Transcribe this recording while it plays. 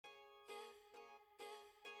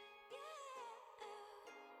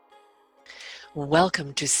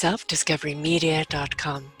Welcome to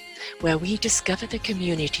selfdiscoverymedia.com, where we discover the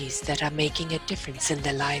communities that are making a difference in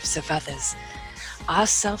the lives of others. Our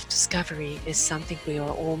self-discovery is something we are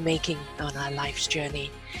all making on our life's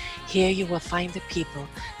journey. Here you will find the people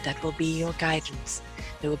that will be your guidance,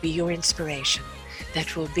 that will be your inspiration,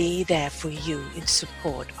 that will be there for you in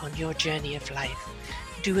support on your journey of life.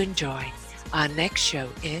 Do enjoy. Our next show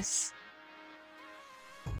is...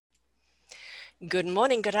 Good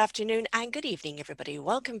morning, good afternoon, and good evening, everybody.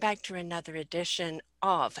 Welcome back to another edition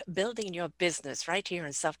of Building Your Business right here on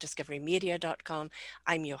selfdiscoverymedia.com.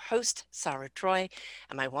 I'm your host, Sarah Troy,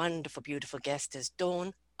 and my wonderful, beautiful guest is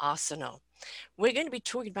Dawn Arsenault. We're going to be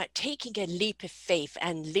talking about taking a leap of faith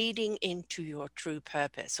and leading into your true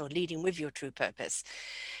purpose, or leading with your true purpose.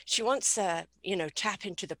 She wants to, tap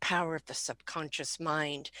into the power of the subconscious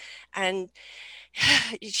mind. And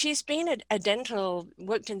she's been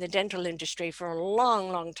worked in the dental industry for a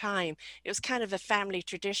long, long time. It was kind of a family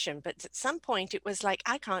tradition, but at some point it was like,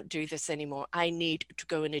 I can't do this anymore. I need to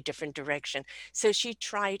go in a different direction. So she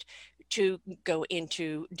tried to go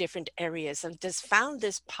into different areas and just found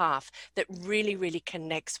this path that really, really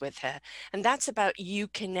connects with her. And that's about you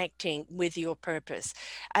connecting with your purpose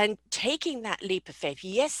and taking that leap of faith.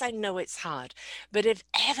 Yes, I know it's hard, but if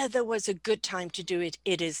ever there was a good time to do it,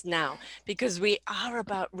 it is now, because we are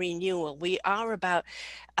about renewal. We are about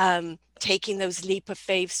taking those leap of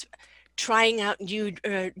faiths, trying out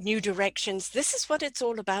new directions. This is what it's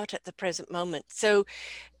all about at the present moment. So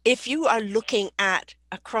if you are looking at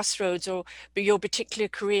a crossroads, or your particular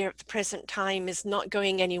career at the present time is not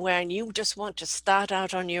going anywhere and you just want to start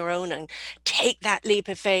out on your own and take that leap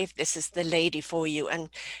of faith, this is the lady for you. And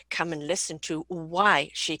come and listen to why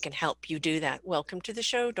she can help you do that. Welcome to the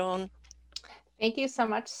show, Dawn. Thank you so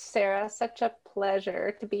much, Sarah. Such a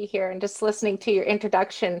pleasure to be here and just listening to your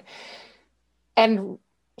introduction and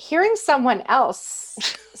hearing someone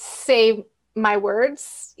else say my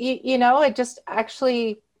words, it just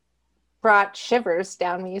actually brought shivers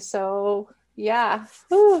down me. So yeah,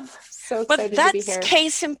 so excited to be here. But that's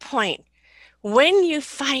case in point. When you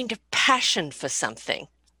find a passion for something,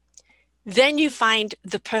 then you find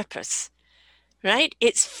the purpose, right?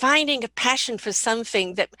 It's finding a passion for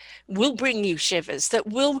something that will bring you shivers, that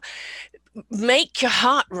will make your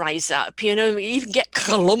heart rise up, you even get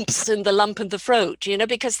clumps in the lump in the throat,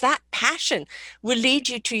 because that passion will lead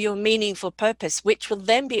you to your meaningful purpose, which will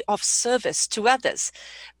then be of service to others.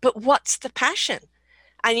 But what's the passion?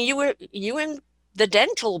 And you in the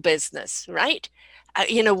dental business, right?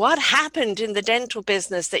 What happened in the dental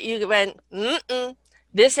business that you went,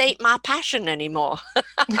 this ain't my passion anymore.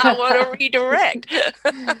 I want to redirect.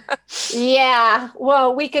 Yeah,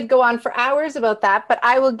 well, we could go on for hours about that, but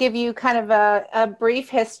I will give you kind of a brief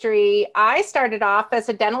history. I started off as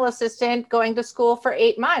a dental assistant going to school for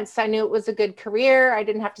 8 months. I knew it was a good career. I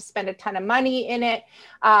didn't have to spend a ton of money in it.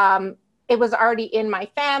 It was already in my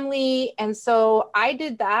family. And so I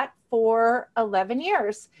did that for 11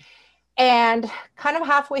 years. And kind of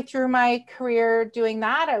halfway through my career doing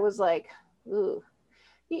that, I was like, ooh,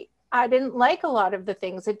 I didn't like a lot of the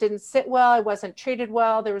things. It didn't sit well. I wasn't treated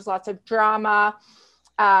well. There was lots of drama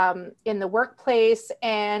in the workplace,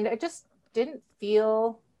 and I just didn't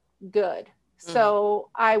feel good. So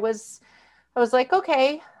I was like,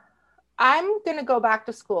 okay, I'm going to go back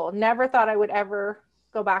to school. Never thought I would ever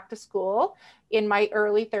go back to school in my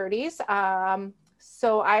early 30s.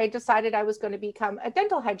 So I decided I was going to become a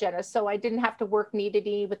dental hygienist. So I didn't have to work knee to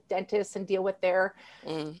knee with dentists and deal with their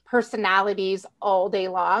personalities all day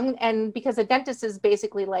long. And because a dentist is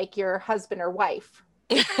basically like your husband or wife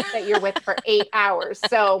that you're with for 8 hours.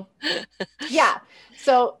 So yeah.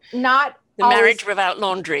 So not the marriage without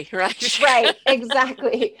laundry, right? Right.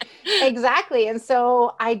 Exactly. Exactly. And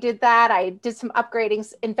so I did that. I did some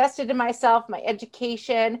upgrading, invested in myself, my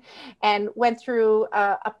education, and went through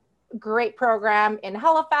a great program in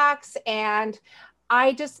Halifax. And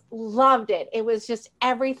I just loved it. It was just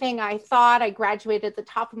everything I thought. I graduated at the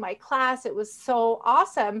top of my class. It was so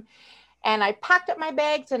awesome. And I packed up my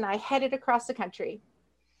bags and I headed across the country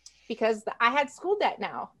because I had school debt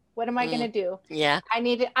now. What am I going to do? Yeah.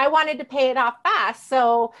 I wanted to pay it off fast.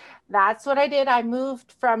 So that's what I did. I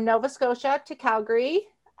moved from Nova Scotia to Calgary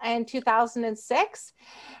in 2006.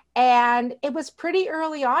 And it was pretty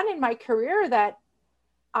early on in my career that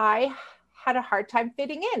I had a hard time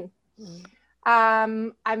fitting in.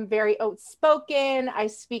 I'm very outspoken. I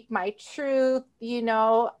speak my truth,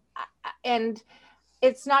 and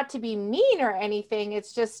it's not to be mean or anything.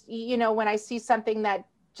 It's just, when I see something that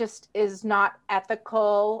just is not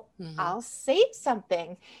ethical, I'll say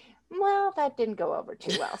something. Well, that didn't go over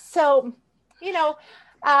too well. So,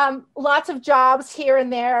 Lots of jobs here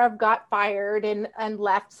and there. I've got fired and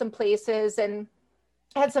left some places, and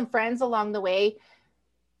had some friends along the way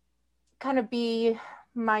kind of be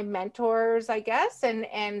my mentors, I guess,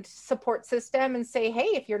 and support system, and say, hey,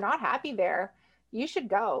 if you're not happy there, you should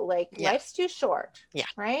go. Like, Yeah. life's too short. Yeah.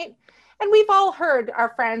 Right. And we've all heard our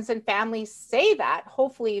friends and families say that.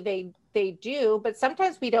 Hopefully they do, but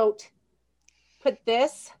sometimes we don't put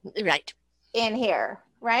this Right. in here.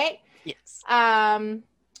 Right. Yes.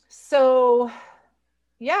 So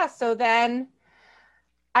yeah, so then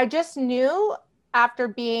I just knew, after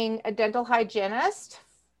being a dental hygienist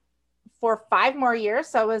for 5 more years.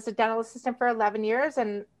 So I was a dental assistant for 11 years.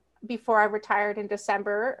 And before I retired in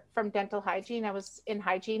December from dental hygiene, I was in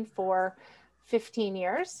hygiene for 15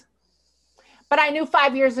 years. But I knew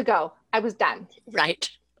 5 years ago I was done. Right.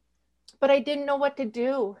 But I didn't know what to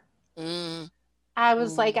do. I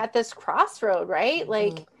was like at this crossroad, right?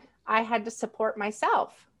 Like, I had to support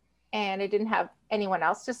myself, and I didn't have anyone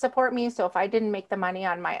else to support me. So if I didn't make the money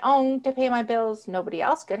on my own to pay my bills, nobody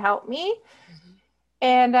else could help me.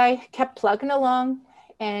 And I kept plugging along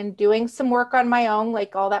and doing some work on my own,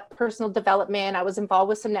 like all that personal development. I was involved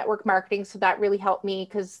with some network marketing, so that really helped me,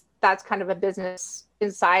 because that's kind of a business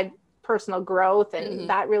inside personal growth, and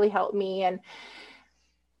that really helped me.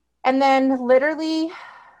 And then literally,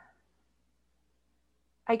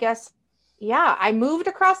 I guess, yeah, I moved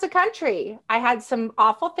across the country. I had some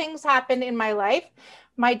awful things happen in my life.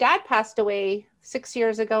 My dad passed away 6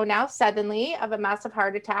 years ago now, suddenly, of a massive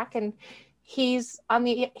heart attack. And he was on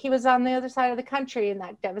the other side of the country, and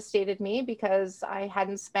that devastated me, because I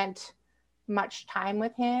hadn't spent much time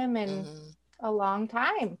with him in a long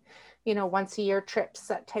time, once a year trips,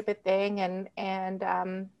 that type of thing. And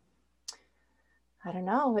I don't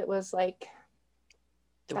know, it was like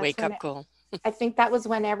the wake up call. I think that was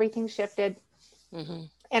when everything shifted.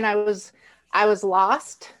 And I was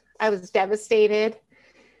lost. I was devastated,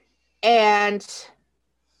 and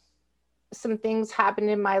some things happened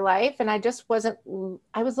in my life, and I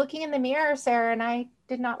was looking in the mirror, Sarah, and I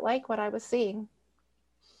did not like what I was seeing.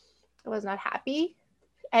 I was not happy.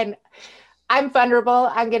 And I'm vulnerable.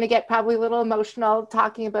 I'm going to get probably a little emotional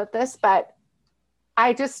talking about this, but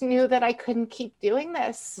I just knew that I couldn't keep doing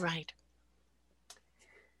this. Right.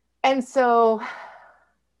 And so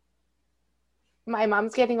my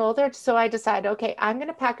mom's getting older. So I decided, okay, I'm going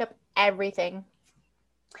to pack up everything,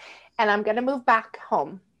 and I'm going to move back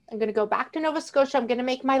home. I'm going to go back to Nova Scotia. I'm going to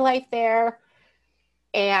make my life there.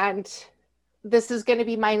 And this is going to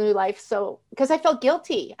be my new life. So, because I felt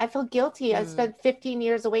guilty. I spent 15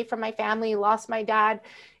 years away from my family, lost my dad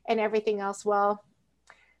and everything else. Well,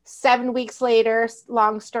 7 weeks later,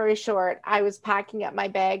 long story short, I was packing up my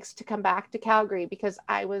bags to come back to Calgary, because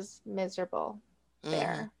I was miserable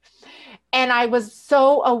there. And I was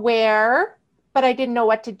so aware, but I didn't know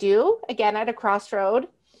what to do. Again, at a crossroad.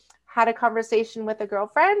 Had a conversation with a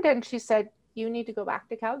girlfriend, and she said, you need to go back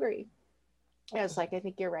to Calgary. I was like, I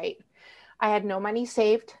think you're right. I had no money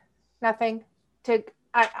saved, nothing.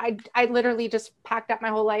 I literally just packed up my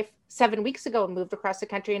whole life 7 weeks ago and moved across the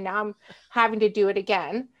country, and now I'm having to do it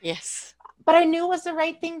again. Yes. But I knew it was the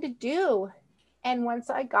right thing to do. And once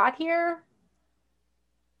I got here,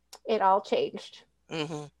 it all changed.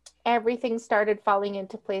 Everything started falling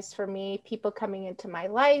into place for me. People coming into my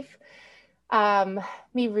life.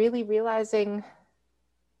 Me really realizing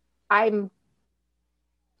I'm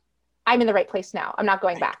in the right place now. I'm not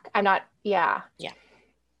going back. I'm not. Yeah.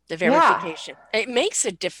 The verification. It makes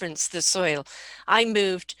a difference, the soil. I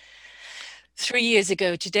moved 3 years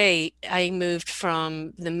ago today. I moved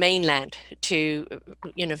from the mainland to,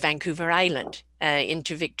 Vancouver Island,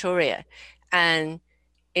 into Victoria. And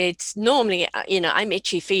it's normally, I'm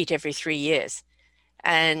itchy feet every 3 years.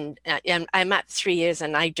 And I'm at 3 years,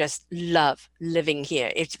 and I just love living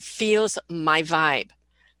here. It feels my vibe,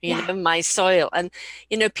 my soil. And,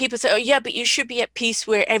 people say, oh, yeah, but you should be at peace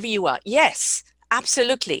wherever you are. Yes,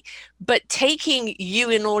 absolutely. But taking you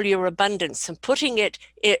in all your abundance and putting it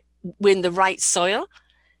in the right soil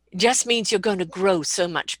just means you're going to grow so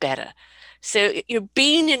much better. So you're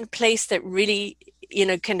being in a place that really,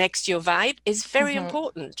 connects your vibe is very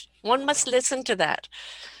important. One must listen to that.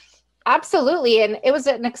 Absolutely. And it was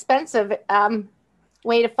an expensive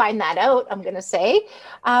way to find that out, I'm going to say.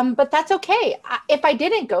 But that's okay. If I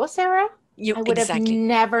didn't go, Sarah, I would have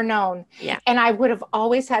never known. Yeah. And I would have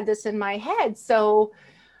always had this in my head. So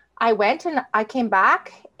I went, and I came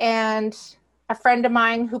back, and a friend of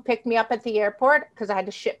mine who picked me up at the airport, because I had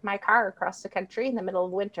to ship my car across the country in the middle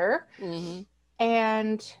of winter.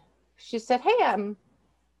 And she said, hey, I'm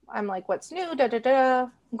like, what's new?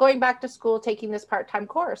 I'm going back to school, taking this part-time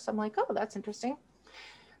course. I'm like, oh, that's interesting.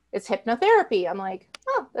 It's hypnotherapy. I'm like,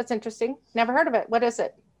 Oh, that's interesting. Never heard of it. What is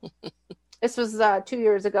it? This was 2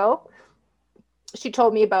 years ago. She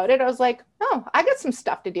told me about it. I was like, oh, I got some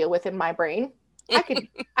stuff to deal with in my brain.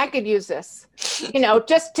 I could use this,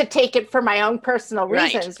 just to take it for my own personal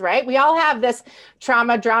Right. reasons, right? We all have this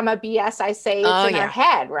trauma, drama, BS. I say it's Oh, in our yeah.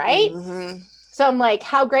 head, right? Mm-hmm. So I'm like,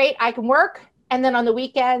 how great I can work. And then on the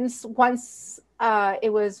weekends,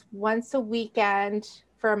 it was once a weekend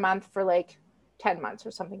for a month for like 10 months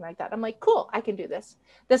or something like that. I'm like, cool, I can do this.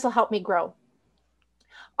 This will help me grow.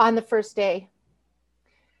 On the first day,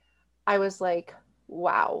 I was like,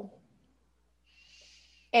 wow.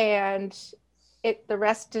 And the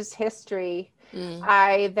rest is history. Mm.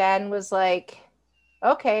 I then was like,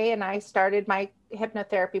 okay. And I started my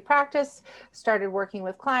hypnotherapy practice, started working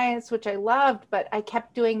with clients, which I loved, but I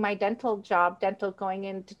kept doing my dental job, going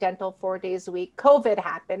into dental 4 days a week. COVID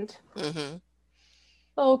happened. Mm-hmm.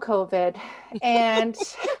 Oh, COVID. And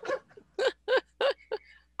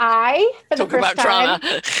I, for the Talk first about drama.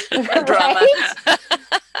 time, Drama. right?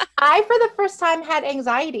 I, for the first time, had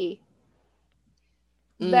anxiety.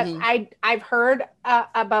 That Mm-hmm. I've heard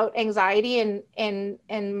about anxiety,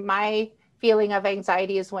 and my feeling of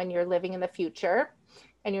anxiety is when you're living in the future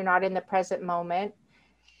and you're not in the present moment.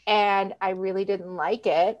 And I really didn't like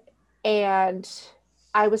it. And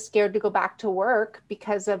I was scared to go back to work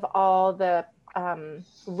because of all the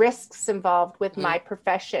risks involved with Mm. my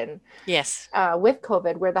profession. Yes. With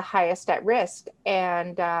COVID, we're the highest at risk.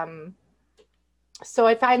 And so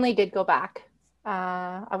I finally did go back.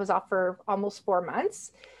 I was off for almost 4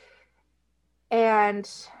 months and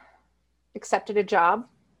accepted a job,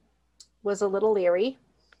 was a little leery.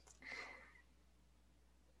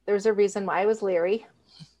 There's a reason why I was leery.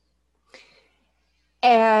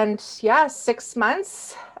 And yeah, 6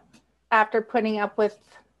 months after putting up with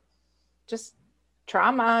just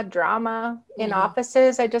trauma, drama in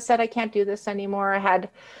offices, I just said, I can't do this anymore. I had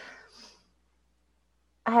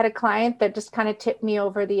a client that just kind of tipped me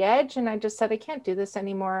over the edge, and I just said, I can't do this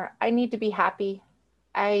anymore. I need to be happy.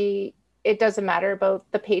 It doesn't matter about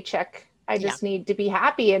the paycheck. I just need to be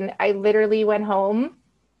happy. And I literally went home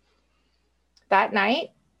that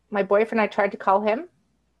night. My boyfriend, I tried to call him.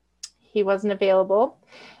 He wasn't available.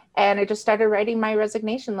 And I just started writing my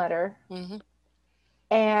resignation letter. Mm-hmm.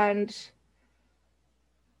 And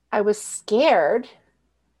I was scared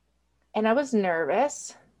and I was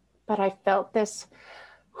nervous, but I felt this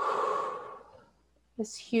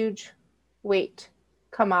huge weight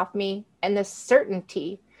come off me, and this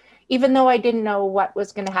certainty, even though I didn't know what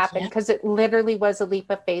was going to happen, because it literally was a leap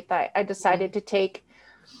of faith. I decided to take,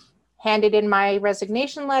 handed in my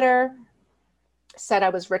resignation letter, said I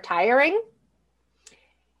was retiring.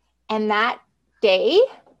 And that day,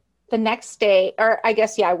 the next day, or I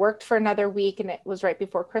guess, I worked for another week, and it was right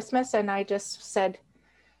before Christmas. And I just said,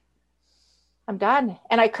 I'm done.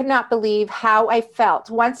 And I could not believe how I felt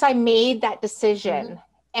once I made that decision,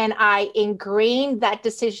 and I ingrained that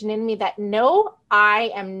decision in me that no,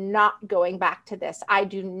 I am not going back to this. I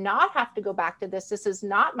do not have to go back to this. This is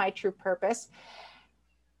not my true purpose.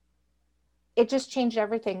 It just changed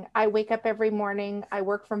everything. I wake up every morning, I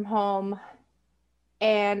work from home,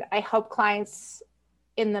 and I help clients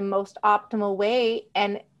in the most optimal way.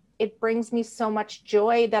 And it brings me so much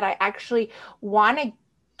joy that I actually want to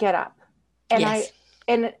get up.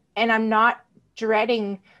 And and I'm not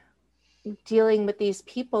dreading dealing with these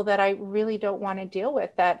people that I really don't want to deal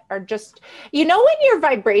with, that are just, when your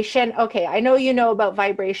vibration, okay, I know you know about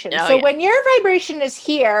vibration. When your vibration is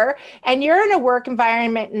here and you're in a work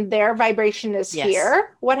environment and their vibration is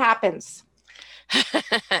here, what happens?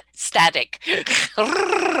 Static.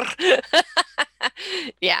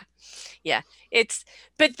 Yeah.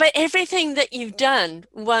 But everything that you've done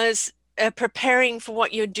was preparing for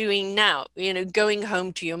what you're doing now, going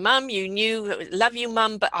home to your mum. You knew, love you,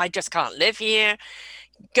 mum, but I just can't live here.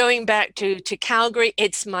 Going back to Calgary,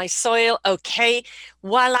 it's my soil. Okay,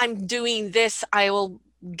 while I'm doing this, I will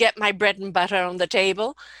get my bread and butter on the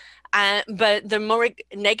table. But the more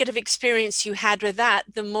negative experience you had with that,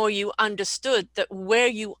 the more you understood that where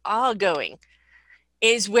you are going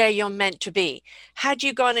is where you're meant to be. Had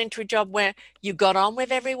you gone into a job where you got on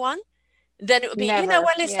with everyone, then it would be, well,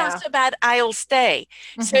 it's not so bad, I'll stay.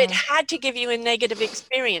 So it had to give you a negative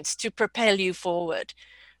experience to propel you forward,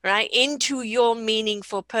 right, into your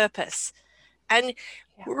meaningful purpose. And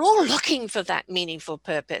we're all looking for that meaningful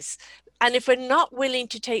purpose. And if we're not willing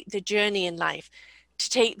to take the journey in life, to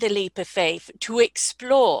take the leap of faith, to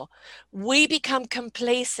explore, we become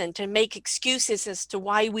complacent and make excuses as to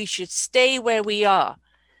why we should stay where we are.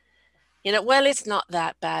 Well, it's not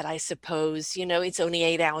that bad, I suppose. It's only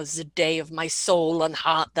 8 hours a day of my soul and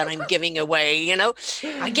heart that I'm giving away.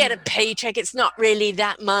 I get a paycheck. It's not really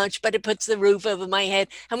that much, but it puts the roof over my head.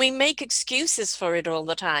 And we make excuses for it all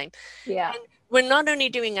the time. Yeah. And we're not only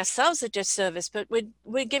doing ourselves a disservice, but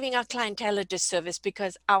we're giving our clientele a disservice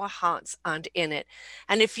because our hearts aren't in it.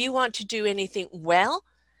 And if you want to do anything well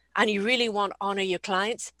and you really want to honor your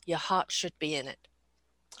clients, your heart should be in it.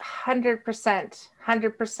 100%,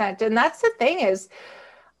 100%. And that's the thing is,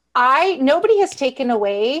 nobody has taken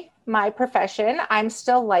away my profession. I'm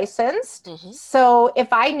still licensed. Mm-hmm. So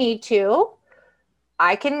if I need to,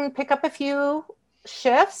 I can pick up a few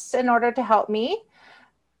shifts in order to help me.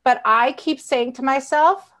 But I keep saying to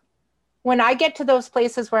myself, when I get to those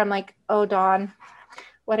places where I'm like, oh, Dawn,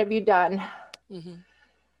 what have you done? Mm-hmm.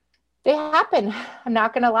 They happen. I'm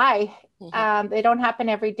not going to lie. Mm-hmm. They don't happen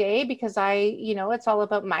every day because it's all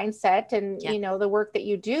about mindset and, Yeah. the work that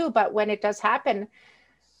you do. But when it does happen,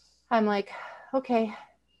 I'm like, okay,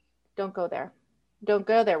 don't go there. Don't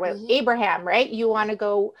go there. With Mm-hmm. Abraham, right? You want to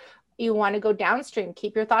go downstream,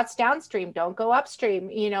 keep your thoughts downstream. Don't go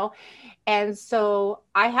upstream, And so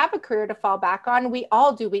I have a career to fall back on. We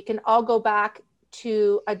all do. We can all go back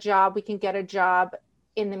to a job. We can get a job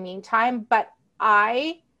in the meantime. But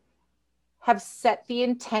I have set the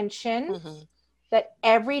intention Mm-hmm. that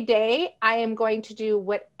every day I am going to do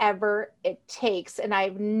whatever it takes. And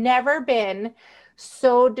I've never been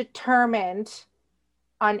so determined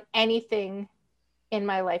on anything in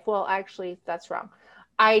my life. Well, actually, that's wrong.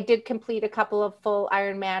 I did complete a couple of full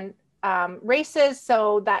Ironman races.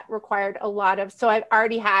 So that required so I've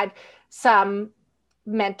already had some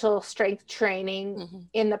mental strength training Mm-hmm.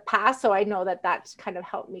 in the past. So I know that that's kind of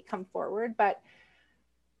helped me come forward, but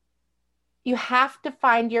you have to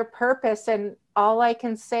find your purpose. And all I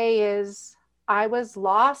can say is I was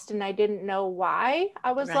lost and I didn't know why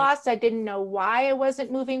I was lost. I didn't know why I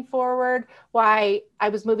wasn't moving forward, why I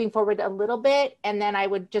was moving forward a little bit. And then I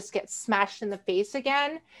would just get smashed in the face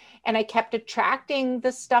again. And I kept attracting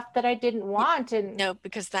the stuff that I didn't want. And No,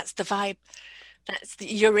 because that's the vibe.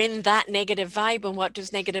 You're in that negative vibe. And what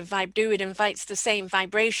does negative vibe do? It invites the same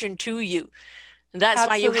vibration to you. That's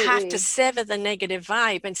why you have to absolutely. sever the negative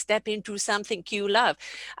vibe and step into something you love.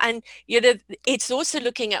 And it's also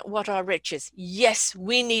looking at what our riches. Yes,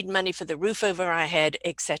 we need money for the roof over our head,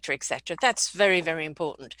 etc., etc. That's very, very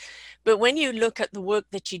important. But when you look at the work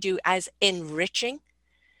that you do as enriching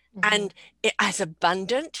and as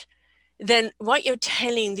abundant, then what you're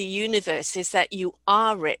telling the universe is that you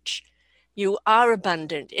are rich. You are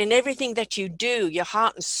abundant in everything that you do. Your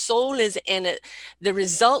heart and soul is in it. The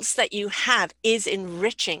results that you have is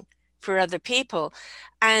enriching for other people,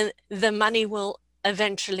 and the money will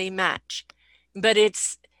eventually match. But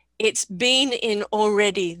it's been in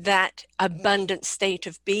already that abundant state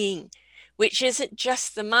of being, which isn't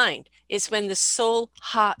just the mind. It's when the soul,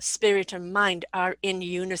 heart, spirit, and mind are in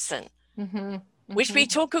unison, which we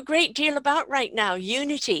talk a great deal about right now,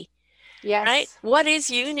 unity. Right? Yes. What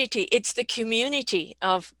is unity? It's the community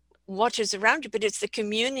of what is around you, but it's the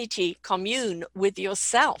commune with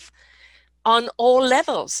yourself on all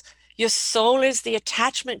levels. Your soul is the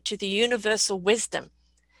attachment to the universal wisdom.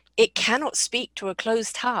 It cannot speak to a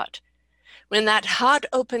closed heart. When that heart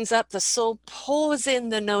opens up, the soul pours in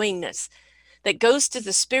the knowingness that goes to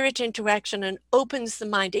the spirit interaction and opens the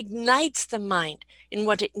mind, ignites the mind in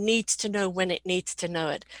what it needs to know when it needs to know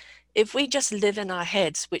it. If we just live in our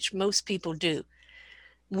heads, which most people do,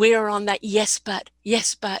 we're on that yes, but,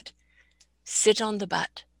 sit on the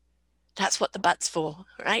butt. That's what the butt's for,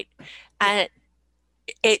 right? And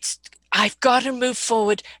I've got to move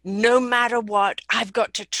forward no matter what. I've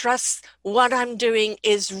got to trust what I'm doing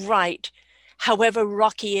is right, however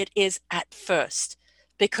rocky it is at first,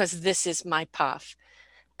 because this is my path.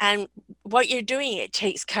 And what you're doing, it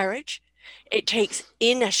takes courage. It takes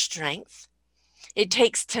inner strength. It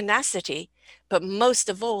takes tenacity, but most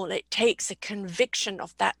of all, it takes a conviction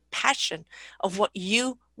of that passion of what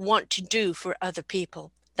you want to do for other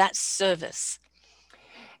people. That's service.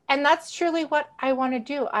 And that's truly what I want to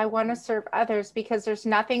do. I want to serve others because there's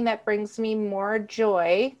nothing that brings me more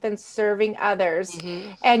joy than serving others.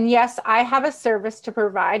 Mm-hmm. And yes, I have a service to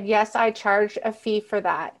provide. Yes, I charge a fee for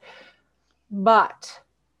that. But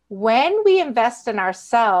when we invest in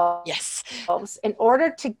ourselves, Yes. in order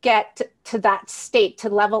to get to that state, to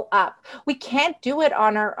level up, we can't do it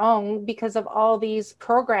on our own because of all these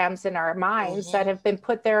programs in our minds that have been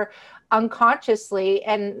put there unconsciously.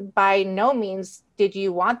 And by no means did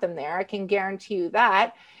you want them there. I can guarantee you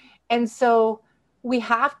that. And so we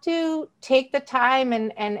have to take the time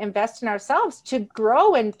and invest in ourselves to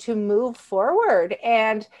grow and to move forward.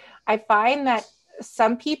 And I find that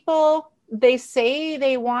some people they say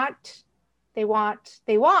they want, but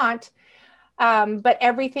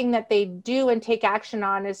everything that they do and take action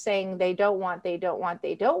on is saying they don't want.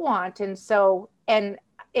 And so,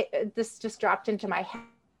 this just dropped into my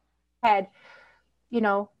head, you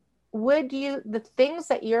know, the things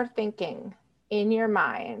that you're thinking in your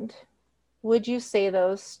mind, would you say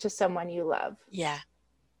those to someone you love? Yeah.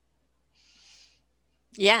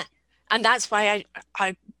 Yeah. And that's why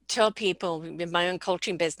I tell people in my own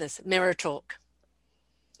coaching business, mirror talk.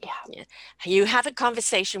 Yeah. You have a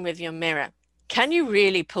conversation with your mirror. Can you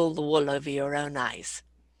really pull the wool over your own eyes?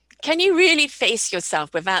 Can you really face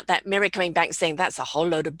yourself without that mirror coming back saying, that's a whole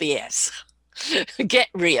load of BS? Get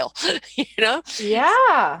real, you know?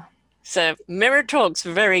 Yeah. So mirror talk's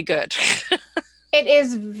very good. It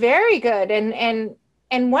is very good.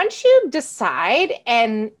 And once you decide,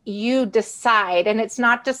 and it's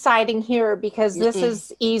not deciding here because this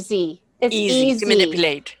is easy. It's easy to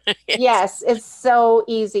manipulate. Yes, it's so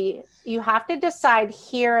easy. You have to decide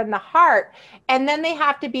here in the heart, and then they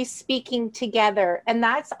have to be speaking together. And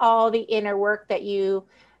that's all the inner work that you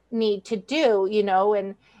need to do, you know,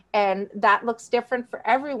 and that looks different for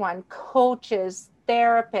everyone. Coaches,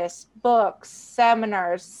 therapists, books,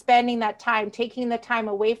 seminars, spending that time, taking the time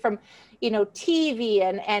away from, you know, TV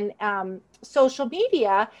and social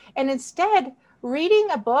media, and instead reading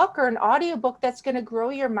a book or an audiobook that's going to grow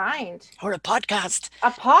your mind. Or a podcast.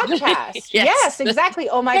 Yes, exactly.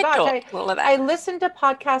 Oh my gosh. I listen to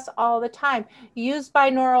podcasts all the time, used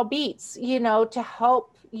binaural beats, you know, to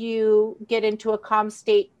help you get into a calm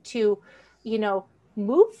state to, you know,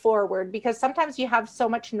 move forward, because sometimes you have so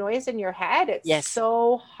much noise in your head. It's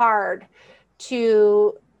so hard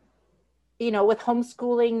to, you know, with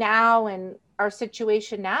homeschooling now and our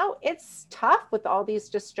situation now, it's tough with all these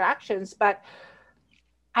distractions. But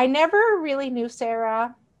I never really knew,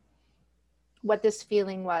 Sarah, what this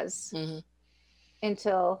feeling was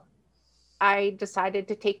until I decided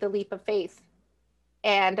to take the leap of faith.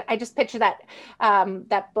 And I just picture that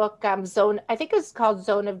book, Zone, I think it's called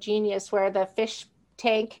Zone of Genius, where the fish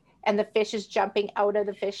tank and the fish is jumping out of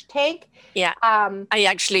the fish tank. Yeah. I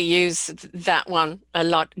actually use that one a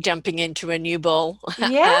lot, jumping into a new bowl.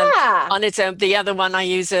 Yeah. On its own. The other one I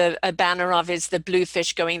use a banner of is the blue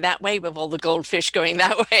fish going that way with all the goldfish going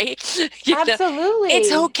that way. Absolutely.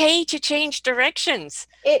 It's okay to change directions.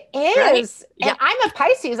 It is. Right? And I'm a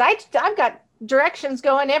Pisces. I've got directions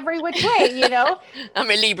going every which way, you know.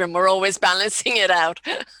 I'm a Libra. We're always balancing it out.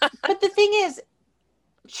 But the thing is,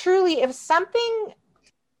 truly, if something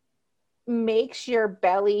makes your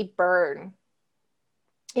belly burn,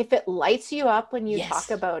 if it lights you up when you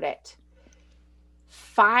talk about it,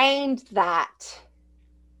 find that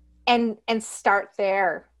and start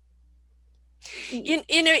there. You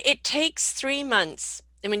know, it takes 3 months.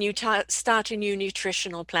 And when you start a new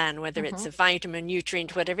nutritional plan, whether it's a vitamin,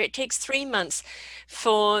 nutrient, whatever, it takes 3 months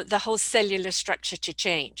for the whole cellular structure to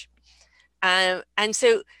change. And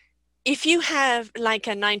so if you have like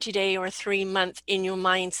a 90-day or a 3-month in your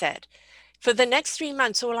mindset, for the next 3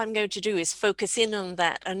 months, all I'm going to do is focus in on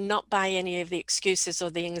that and not buy any of the excuses or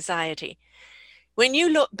the anxiety. When you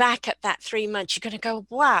look back at that 3 months, you're going to go,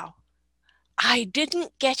 wow, I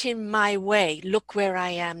didn't get in my way. Look where I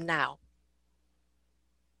am now.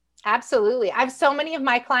 Absolutely. I have so many of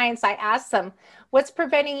my clients, I ask them, what's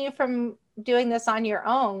preventing you from doing this on your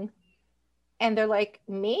own? And they're like,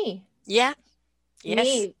 me. Yeah. Yes.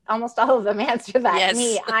 Me. Almost all of them answer that. Yes.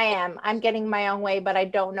 Me. I'm getting my own way, but I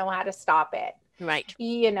don't know how to stop it. Right.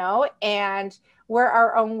 You know, and we're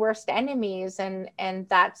our own worst enemies. And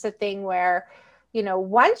that's the thing where, you know,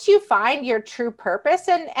 once you find your true purpose,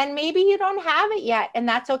 and maybe you don't have it yet, and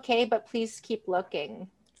that's okay, but please keep looking.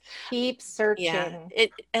 Keep searching.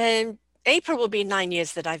 Yeah. April will be 9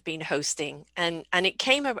 years that I've been hosting, and it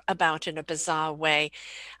came about in a bizarre way.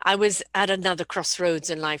 I was at another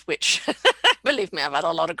crossroads in life, which believe me, I've had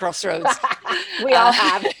a lot of crossroads. We all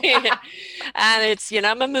have. And it's, you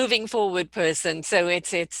know, I'm a moving forward person, so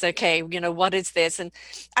it's okay, you know, what is this? And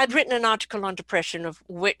I'd written an article on depression, of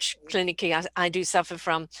which clinically I do suffer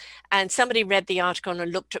from, and somebody read the article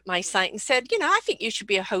and looked at my site and said, you know, I think you should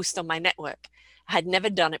be a host on my network. I had never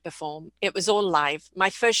done it before. It was all live. My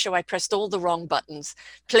first show, I pressed all the wrong buttons,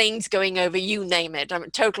 planes going over, you name it. I'm a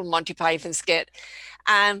total Monty Python skit.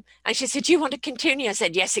 And she said, do you want to continue? I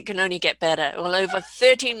said, yes, it can only get better. Well, over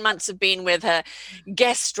 13 months of being with her,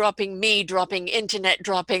 guests dropping, me dropping, internet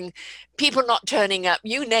dropping, people not turning up,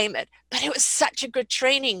 you name it. But it was such a good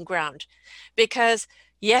training ground, because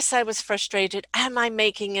yes, I was frustrated. Am I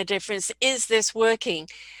making a difference? Is this working?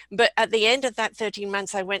 But at the end of that 13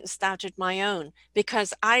 months, I went and started my own,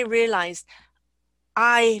 because I realized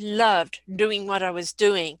I loved doing what I was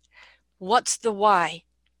doing. What's the why?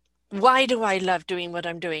 Why do I love doing what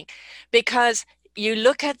I'm doing? Because you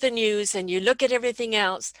look at the news and you look at everything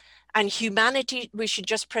else, and humanity, we should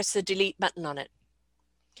just press the delete button on it.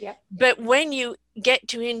 Yep. But when you get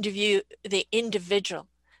to interview the individual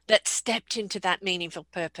that stepped into that meaningful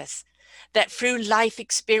purpose, that through life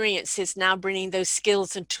experiences now bringing those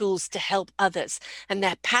skills and tools to help others, and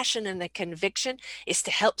their passion and their conviction is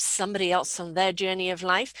to help somebody else on their journey of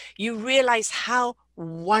life, you realize how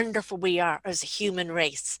wonderful we are as a human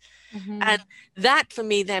race. Mm-hmm. And that for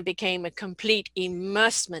me then became a complete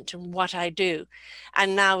immersement in what I do.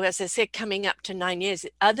 And now, as I said, coming up to 9 years,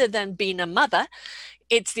 other than being a mother,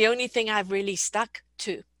 it's the only thing I've really stuck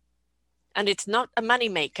to. And it's not a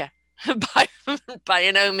moneymaker by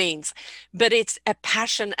no means, but it's a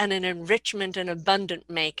passion and an enrichment and abundant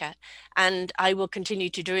maker. And I will continue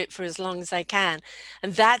to do it for as long as I can.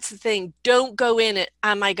 And that's the thing. Don't go in it.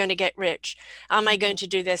 Am I going to get rich? Am I going to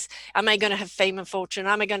do this? Am I going to have fame and fortune?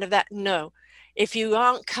 Am I going to have that? No. If you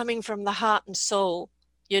aren't coming from the heart and soul,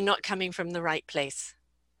 you're not coming from the right place.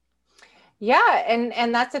 Yeah,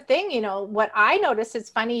 and that's the thing, you know, what I notice, it's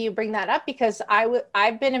funny you bring that up, because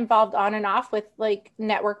I've been involved on and off with like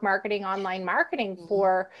network marketing, online marketing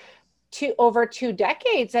for over 2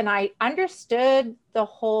 decades, and I understood the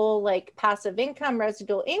whole like passive income,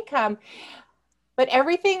 residual income. But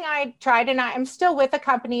everything I tried, and I'm still with a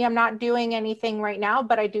company, I'm not doing anything right now,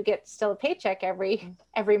 but I do get still a paycheck every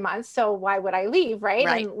month. So why would I leave, right?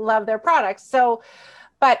 And love their products. So,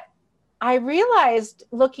 but I realized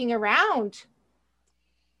looking around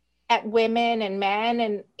at women and men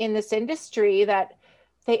and in this industry that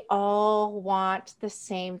they all want the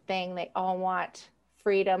same thing. They all want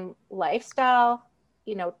freedom, lifestyle,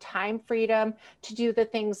 you know, time freedom to do the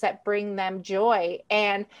things that bring them joy.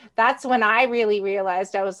 And that's when I really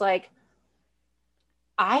realized, I was like,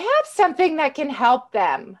 I have something that can help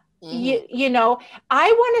them. You know,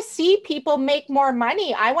 I want to see people make more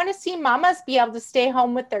money. I want to see mamas be able to stay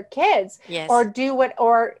home with their kids, or do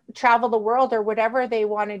or travel the world or whatever they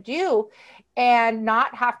want to do, and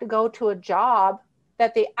not have to go to a job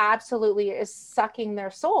that they absolutely is sucking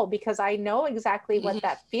their soul, because I know exactly what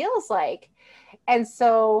that feels like. And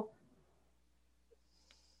so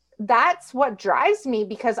that's what drives me,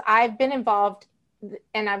 because I've been involved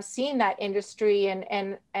and I've seen that industry,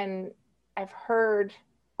 and I've heard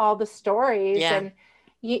all the stories, and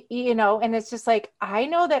you know, and it's just like, I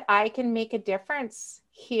know that I can make a difference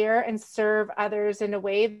here and serve others in a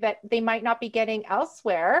way that they might not be getting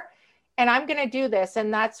elsewhere. And I'm going to do this.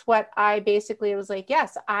 And that's what I basically was like,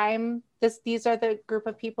 yes, these are the group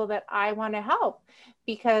of people that I want to help,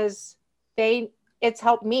 because it's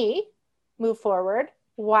helped me move forward.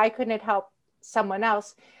 Why couldn't it help someone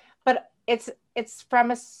else? But it's from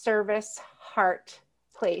a service heart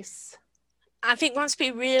place. I think once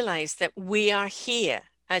we realize that we are here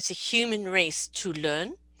as a human race to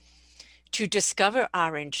learn, to discover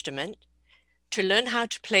our instrument, to learn how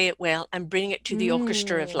to play it well and bring it to the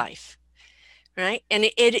orchestra of life, right? And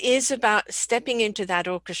it is about stepping into that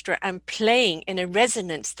orchestra and playing in a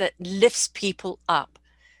resonance that lifts people up,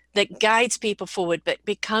 that guides people forward, but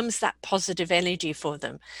becomes that positive energy for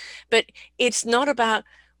them. But it's not about,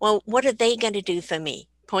 well, what are they going to do for me?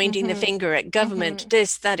 Pointing the finger at government,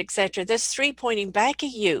 this, that, etc. There's 3 pointing back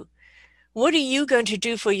at you. What are you going to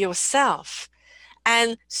do for yourself?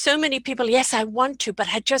 And so many people, yes, I want to, but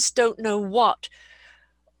I just don't know what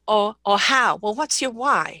or how. Well, what's your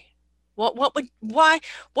why? What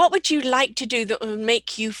would you like to do that will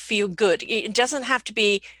make you feel good? It doesn't have to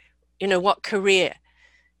be, you know, what career,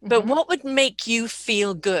 but what would make you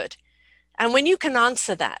feel good? And when you can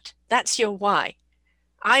answer that, that's your why.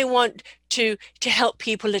 I want to help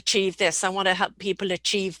people achieve this. I want to help people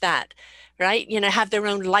achieve that, right? You know, have their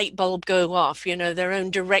own light bulb go off, you know, their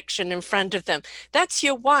own direction in front of them. That's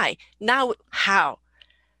your why. Now, how?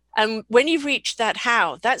 And when you reach that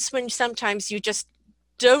how, that's when sometimes you just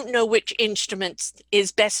don't know which instrument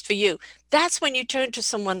is best for you. That's when you turn to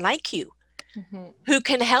someone like you, who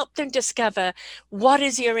can help them discover what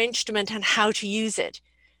is your instrument and how to use it.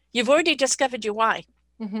 You've already discovered your why.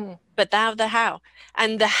 But now the how.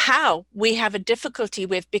 And the how we have a difficulty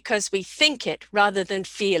with, because we think it rather than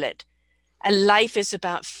feel it. And life is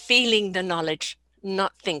about feeling the knowledge,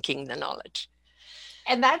 not thinking the knowledge.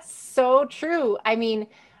 And that's so true. I mean,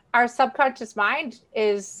 our subconscious mind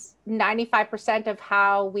is 95% of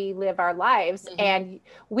how we live our lives. And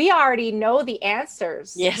we already know the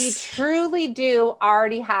answers. Yes. We truly do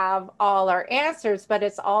already have all our answers, but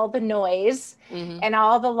it's all the noise and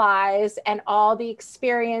all the lies and all the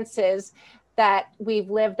experiences that we've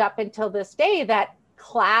lived up until this day that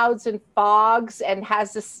clouds and fogs and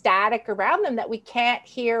has the static around them that we can't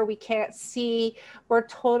hear, we can't see, we're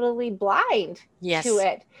totally blind to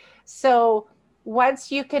it. So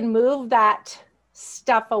once you can move that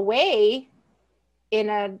stuff away in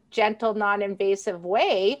a gentle, non-invasive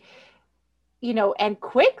way, you know, and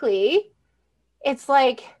quickly, it's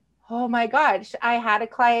like, oh my gosh, I had a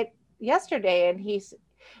client yesterday and he's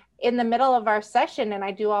in the middle of our session, and I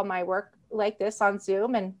do all my work like this on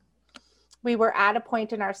Zoom, and we were at a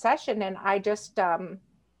point in our session and I just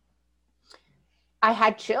I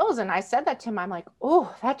had chills, and I said that to him. I'm like,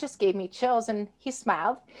 oh, that just gave me chills. And he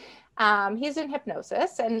smiled. He's in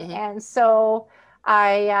hypnosis, and so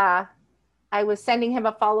I was sending him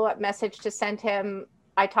a follow-up message to send him.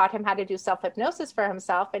 I taught him how to do self-hypnosis for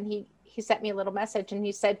himself, and he sent me a little message, and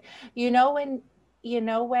he said, you know when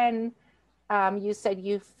you said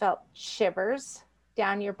you felt shivers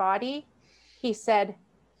down your body, he said,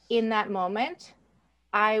 in that moment,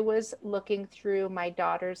 I was looking through my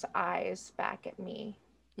daughter's eyes back at me.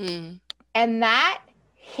 And that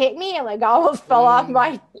hit me, and like almost fell off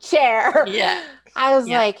my chair. Yeah. I was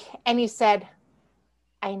like, and he said,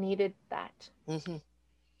 I needed that.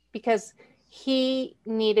 Because he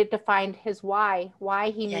needed to find his why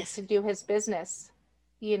he needs to do his business,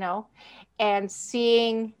 you know, and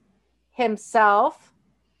seeing himself,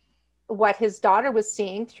 what his daughter was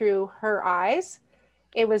seeing through her eyes.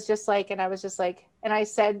 It was just like, and I was just like, and I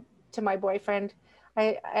said to my boyfriend,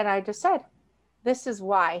 I just said, this is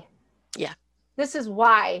why. Yeah. This is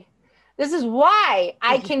why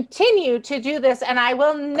I continue to do this, and I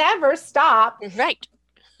will never stop. Right.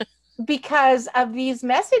 Because of these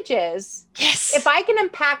messages. Yes. If I can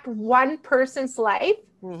impact one person's life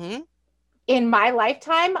in my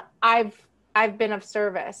lifetime, I've been of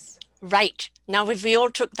service. Right. Now, if we all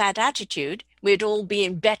took that attitude, we'd all be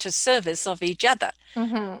in better service of each other.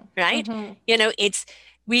 Right. You know,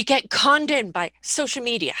 we get conned in by social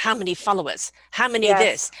media. How many followers? How many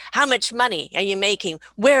this? How much money are you making?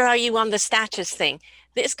 Where are you on the status thing?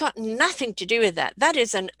 It's got nothing to do with that. That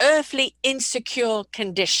is an earthly insecure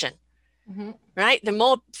condition. Right? The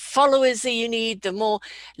more followers that you need, the more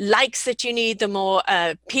likes that you need, the more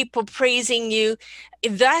people praising you.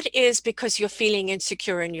 That is because you're feeling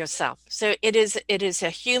insecure in yourself. So it is a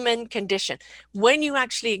human condition. When you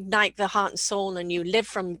actually ignite the heart and soul and you live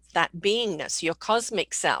from that beingness, your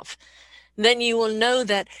cosmic self, then you will know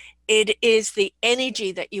that it is the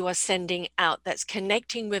energy that you are sending out that's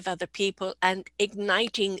connecting with other people and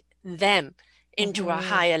igniting them into a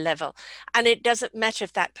higher level. And it doesn't matter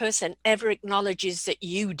if that person ever acknowledges that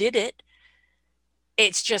you did it.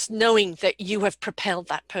 It's just knowing that you have propelled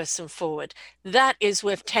that person forward. That is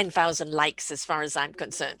worth 10,000 likes as far as I'm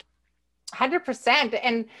concerned. 100%.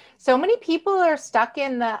 And so many people are stuck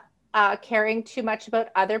in the caring too much about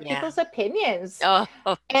other people's opinions.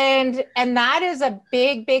 And that is a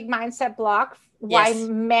big mindset block. Why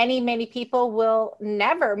many people will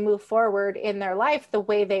never move forward in their life the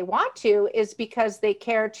way they want to is because they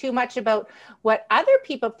care too much about what other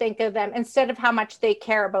people think of them instead of how much they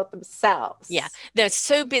care about themselves. Yeah, they're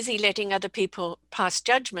so busy letting other people pass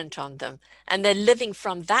judgment on them, and they're living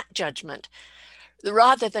from that judgment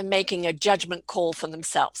rather than making a judgment call for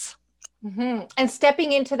themselves. And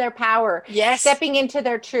stepping into their power, stepping into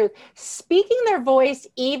their truth, speaking their voice,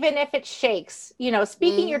 even if it shakes, you know,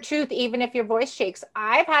 speaking your truth, even if your voice shakes.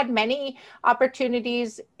 I've had many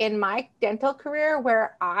opportunities in my dental career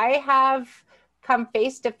where I have come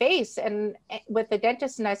face to face and with the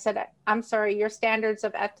dentist, and I said, I'm sorry, your standards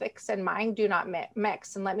of ethics and mine do not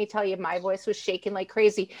mix. And let me tell you, my voice was shaking like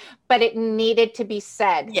crazy, but it needed to be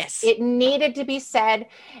said. It needed to be said,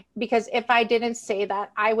 because if I didn't say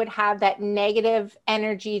that, I would have that negative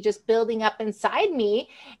energy just building up inside me.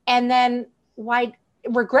 And then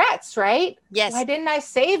regrets, right? Why didn't I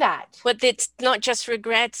say that? But it's not just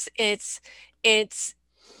regrets. It's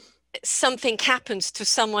something happens to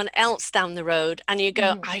someone else down the road and you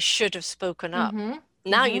go, I should have spoken up.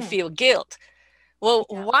 Now you feel guilt. Well,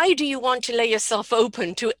 why do you want to lay yourself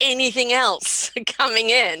open to anything else coming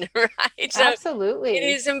in, right? So absolutely. It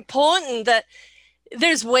is important that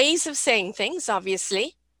there's ways of saying things,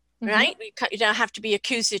 obviously, right? You don't have to be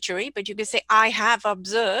accusatory, but you can say, I have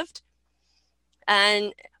observed,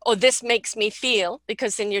 or this makes me feel,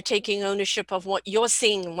 because then you're taking ownership of what you're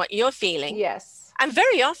seeing and what you're feeling. And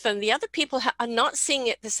very often the other people are not seeing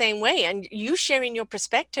it the same way. And you sharing your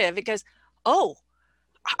perspective, it goes, oh,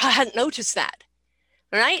 I hadn't noticed that.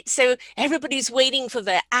 Right? So everybody's waiting for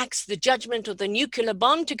the axe, the judgment, or the nuclear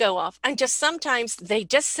bomb to go off. And just sometimes they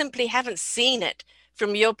just simply haven't seen it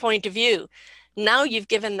from your point of view. Now you've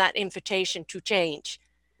given that invitation to change.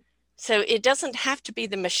 So it doesn't have to be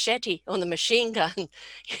the machete or the machine gun.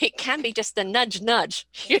 It can be just a nudge, nudge,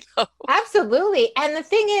 you know? Absolutely. And the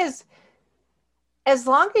thing is, as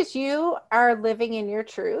long as you are living in your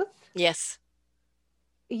truth, Yes.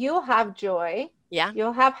 you'll have joy. Yeah.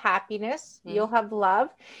 You'll have happiness. Mm. You'll have love.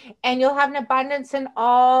 And you'll have an abundance in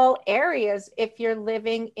all areas if you're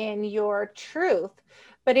living in your truth.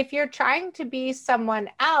 But if you're trying to be someone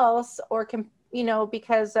else or,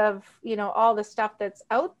 because of, all the stuff that's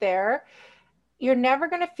out there, you're never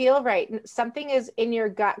going to feel right. Something is in your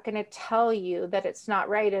gut going to tell you that it's not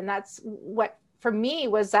right. And that's what, for me,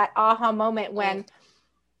 was that aha moment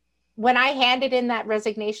when I handed in that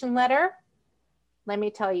resignation letter. Let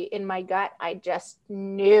me tell you, in my gut, I just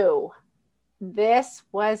knew this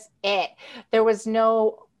was it. There was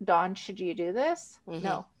no, Dawn, should you do this? Mm-hmm.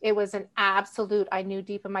 No, it was an absolute, I knew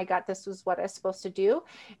deep in my gut, this was what I was supposed to do.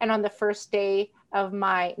 And on the first day of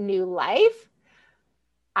my new life,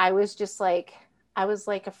 I was like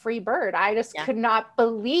a free bird. I just could not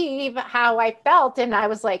believe how I felt. And I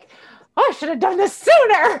was like, oh, I should have done this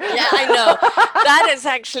sooner. Yeah, I know. That is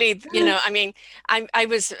actually, I mean, I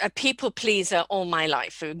was a people pleaser all my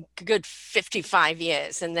life for a good 55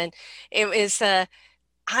 years. And then it was,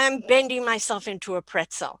 I'm bending myself into a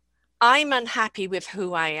pretzel. I'm unhappy with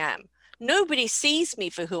who I am. Nobody sees me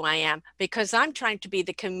for who I am because I'm trying to be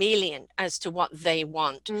the chameleon as to what they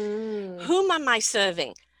want. Whom am I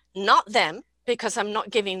serving? Not them, because I'm not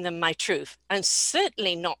giving them my truth, and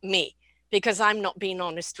certainly not me, because I'm not being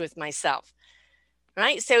honest with myself,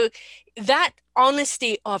 right? So that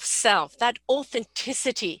honesty of self, that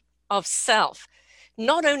authenticity of self,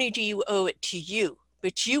 not only do you owe it to you,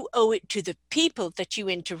 but you owe it to the people that you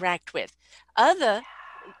interact with. Other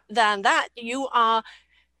than that, you are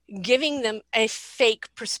giving them a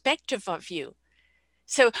fake perspective of you.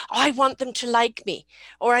 So I want them to like me,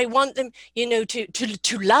 or I want them,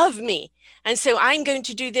 to love me. And so I'm going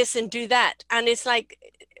to do this and do that. And it's like,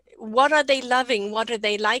 what are they loving? What are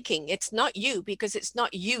they liking? It's not you, because it's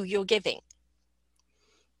not you you're giving.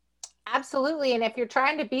 Absolutely. And if you're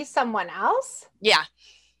trying to be someone else,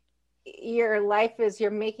 you're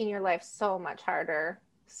making your life so much harder.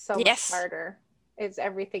 So much harder.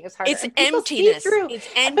 Everything is harder. It's emptiness. It's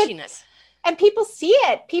emptiness. And people see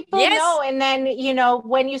it. People know. And then,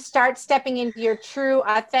 when you start stepping into your true,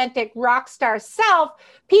 authentic rock star self,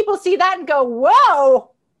 people see that and go, whoa,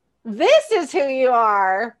 this is who you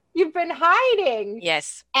are. You've been hiding.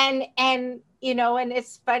 Yes. And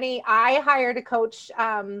it's funny. I hired a coach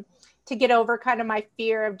to get over kind of my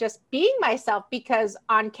fear of just being myself, because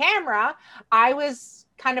on camera, I was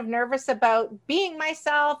kind of nervous about being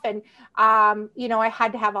myself. And, I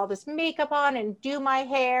had to have all this makeup on and do my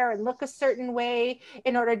hair and look a certain way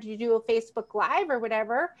in order to do a Facebook Live or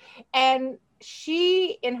whatever. And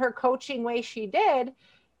she, in her coaching way she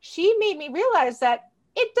made me realize that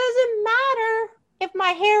it doesn't matter if my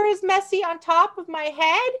hair is messy on top of my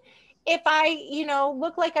head, if I,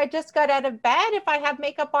 look like I just got out of bed, if I have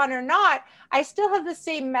makeup on or not, I still have the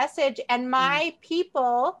same message, and my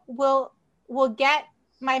people will get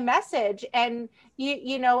my message. And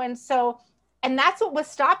and that's what was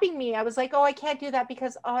stopping me. I was like, oh, I can't do that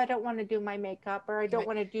because, I don't want to do my makeup, or I don't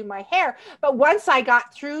want to do my hair. But once I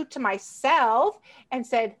got through to myself and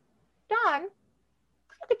said, Dawn,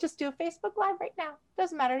 you could just do a Facebook Live right now.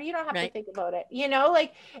 Doesn't matter. You don't have to think about it,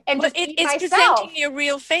 it's presenting your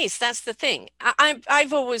real face. That's the thing.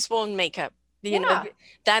 I've always worn makeup.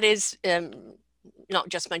 That is not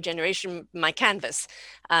just my generation, my canvas.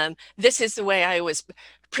 This is the way I always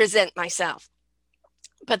present myself.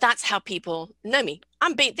 But that's how people know me.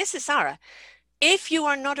 This is Sarah. If you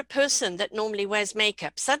are not a person that normally wears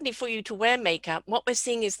makeup, suddenly for you to wear makeup, what we're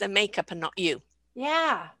seeing is the makeup and not you.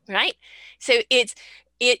 Yeah. Right? So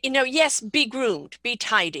yes, be groomed, be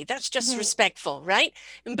tidy. That's just respectful, right?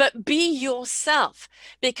 But be yourself.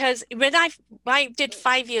 Because when I did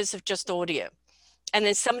 5 years of just audio, and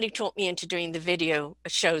then somebody taught me into doing the video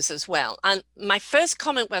shows as well. And my first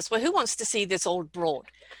comment was, well, who wants to see this old broad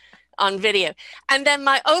on video? And then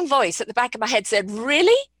my own voice at the back of my head said,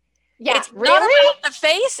 really? Yeah, it's not about the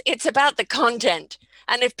face, it's about the content.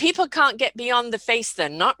 And if people can't get beyond the face, they're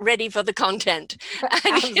not ready for the content.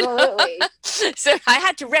 And, absolutely. So I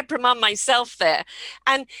had to reprimand myself there.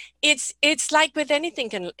 And it's like with anything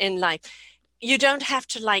in life. You don't have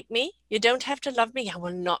to like me. You don't have to love me. I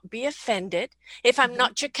will not be offended. If I'm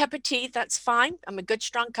not your cup of tea, that's fine. I'm a good,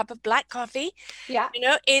 strong cup of black coffee. Yeah.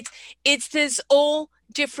 There's all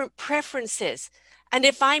different preferences. And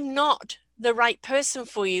if I'm not the right person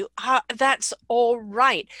for you, that's all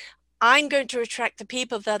right. I'm going to attract the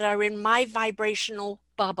people that are in my vibrational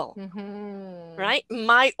bubble, right?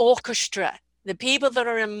 My orchestra. the people that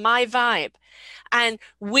are in my vibe. And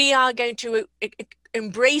we are going to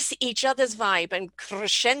embrace each other's vibe and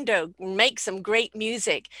crescendo, make some great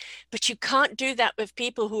music. But you can't do that with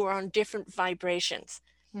people who are on different vibrations.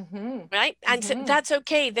 Mm-hmm. Right. And so Mm-hmm. that's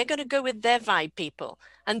okay. They're going to go with their vibe, people.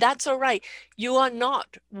 And that's all right. You are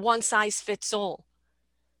not one size fits all.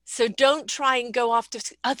 So don't try and go after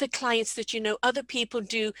other clients that you know other people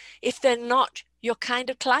do if they're not your kind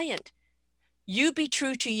of client. You be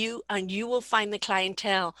true to you, and you will find the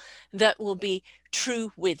clientele that will be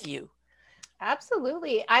true with you.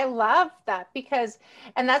 Absolutely. I love that because,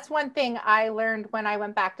 and that's one thing I learned when I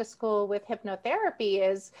went back to school with hypnotherapy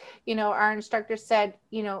is, our instructor said,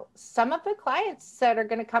 some of the clients that are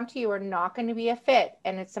going to come to you are not going to be a fit.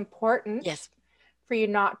 And it's important Yes. for you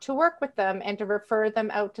not to work with them and to refer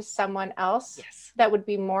them out to someone else Yes. that would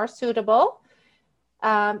be more suitable,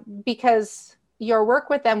 because your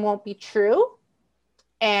work with them won't be true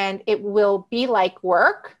and it will be like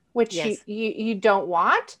work, which Yes. you don't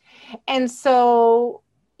want. And so,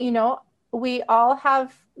 we all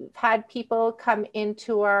have had people come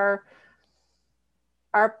into our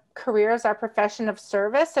careers, our profession of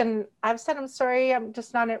service, and I've said, I'm sorry, I'm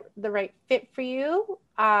just not the right fit for you.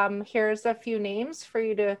 Here's a few names for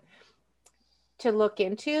you to look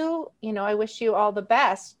into. I wish you all the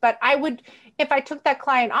best. But I would, if I took that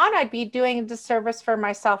client on, I'd be doing a disservice for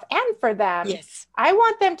myself and for them. Yes. I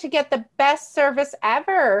want them to get the best service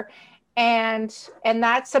ever. And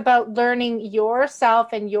that's about learning yourself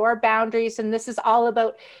and your boundaries. And this is all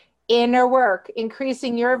about inner work,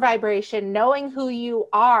 increasing your vibration, knowing who you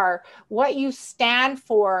are, what you stand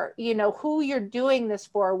for, who you're doing this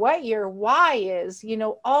for, what your why is,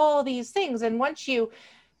 all these things. And once you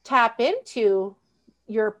tap into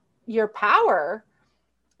your power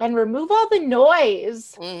and remove all the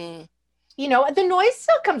noise, Mm. the noise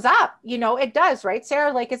still comes up, it does, right,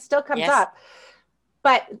 Sarah? Like, it still comes Yes. up.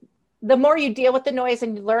 But the more you deal with the noise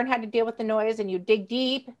and you learn how to deal with the noise and you dig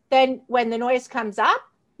deep, then when the noise comes up,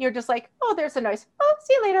 you're just like, oh, there's a noise. Oh,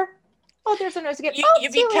 see you later. Oh, there's a noise again.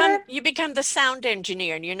 You become the sound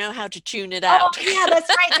engineer, and you know how to tune it out. Oh, yeah, that's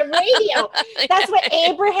right. The radio. That's what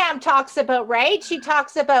Abraham talks about, right? She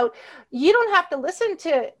talks about you don't have to listen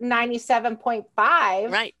to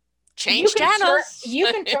 97.5. Right. Change channels. You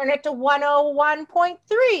can turn it to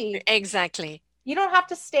 101.3. Exactly. You don't have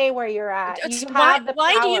to stay where you're at.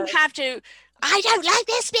 Why do you have to? I don't like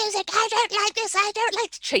this music. I don't like this. I don't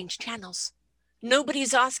like to change channels.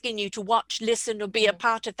 Nobody's asking you to watch, listen, or be a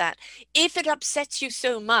part of that. If it upsets you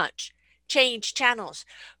so much, change channels,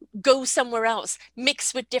 go somewhere else,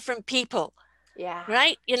 mix with different people. Yeah.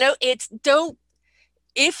 Right?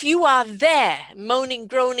 If you are there moaning,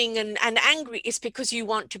 groaning, and angry, it's because you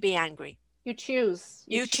want to be angry. You choose.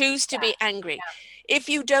 You choose to be angry. Yeah. If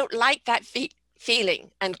you don't like that feeling,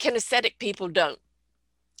 and kinesthetic people don't,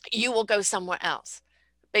 you will go somewhere else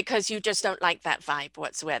because you just don't like that vibe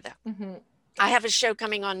whatsoever. Mm-hmm. I have a show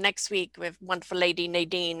coming on next week with wonderful lady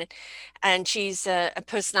Nadine, and she's a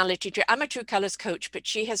personality. I'm a True Colors coach, but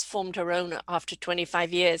she has formed her own after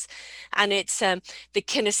 25 years. And it's the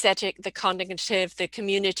kinesthetic, the cognitive, the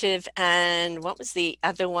communicative, and what was the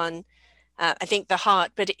other one? I think the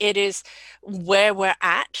heart, but it is where we're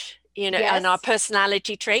at, yes, and our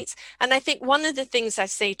personality traits. And I think one of the things I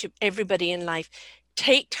say to everybody in life,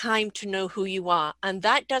 take time to know who you are. And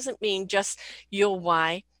that doesn't mean just your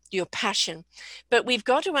why, your passion, but we've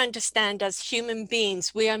got to understand as human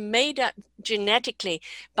beings, we are made up genetically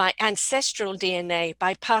by ancestral DNA,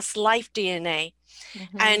 by past life DNA,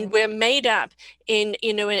 mm-hmm, and we're made up in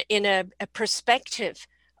a perspective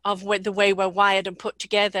of the way we're wired and put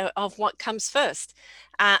together of what comes first.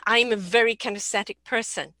 I'm a very kinesthetic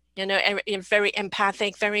person, very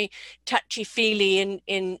empathic, very touchy-feely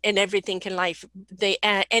in everything in life. The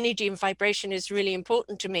energy and vibration is really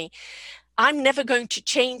important to me. I'm never going to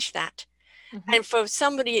change that. Mm-hmm. And for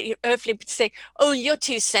somebody earthly to say, oh, you're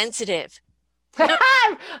too sensitive. No.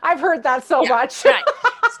 I've heard that so much. Right.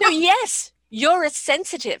 So yes, you're a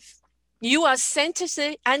sensitive. You are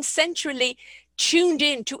sensitive and centrally tuned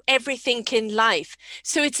in to everything in life.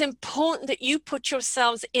 So it's important that you put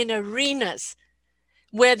yourselves in arenas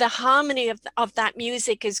where the harmony of that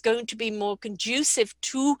music is going to be more conducive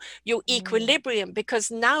to your equilibrium,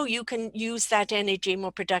 because now you can use that energy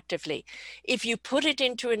more productively. If you put it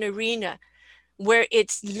into an arena where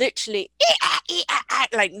it's literally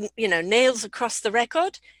like, nails across the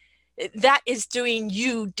record, that is doing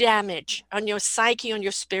you damage on your psyche, on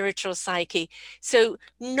your spiritual psyche. So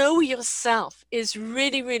know yourself is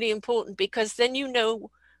really, really important, because then you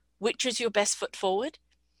know which is your best foot forward.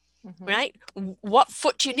 Mm-hmm. Right? What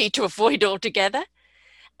foot you need to avoid altogether,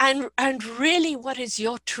 and really, what is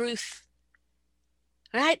your truth?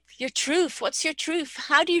 right? Your truth. What's your truth?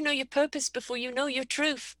 How do you know your purpose before you know your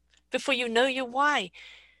truth? Before you know your why,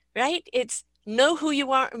 right? It's know who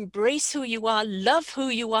you are, embrace who you are, love who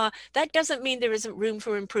you are. That doesn't mean there isn't room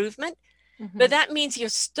for improvement, but Mhm. that means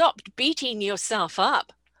you've stopped beating yourself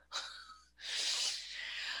up.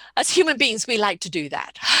 As human beings, we like to do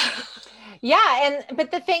that. Yeah, and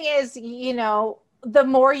but the thing is, the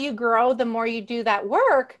more you grow, the more you do that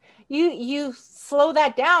work, you slow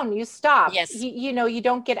that down, you stop. Yes, You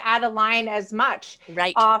don't get out of line as much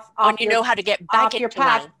right. off And off you your know how to get back off your into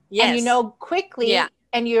path, line. and Yes. Yeah. quickly,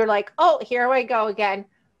 and you're like, "Oh, here I go again.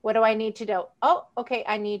 What do I need to do? Oh, okay,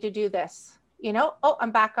 I need to do this." "Oh,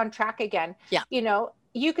 I'm back on track again." Yeah.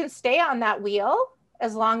 You can stay on that wheel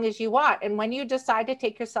as long as you want. And when you decide to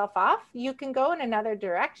take yourself off, you can go in another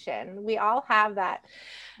direction. We all have that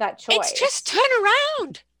It's just choice. turn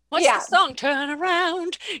around. What's the Yeah. song? Turn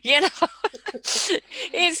around.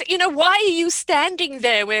 Is why are you standing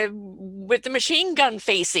there with the machine gun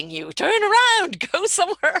facing you? Turn around. Go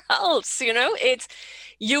somewhere else. It's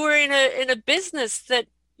you were in a business that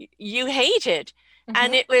you hated.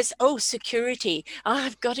 And Mm-hmm. it was, oh, security. Oh,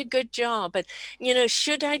 I've got a good job. And,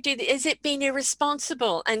 should I do this? Is it being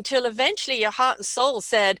irresponsible? Until eventually your heart and soul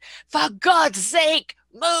said, for God's sake,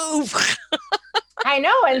 move. I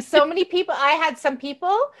know. And so many people, I had some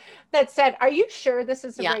people that said, "Are you sure this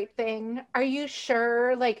is the Yeah. right thing? Are you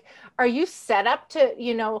sure? Like, are you set up to,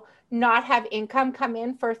 not have income come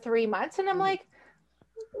in for 3 months?" And I'm Mhm. like,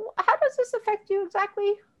 "How does this affect you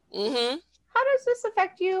exactly? Mm-hmm. How does this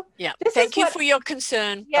affect you? Yeah. This is Thank you what, for your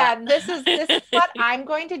concern, but yeah, this is what I'm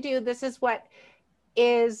going to do. This is what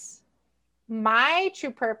is my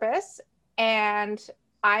true purpose, and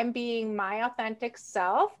I'm being my authentic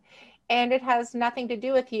self, and it has nothing to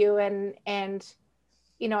do with you." And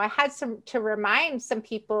I had some to remind some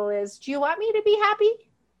people is, "Do you want me to be happy?"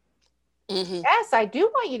 hmm "Yes, I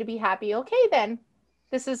do want you to be happy." "Okay, then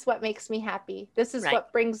this is what makes me happy. This is right.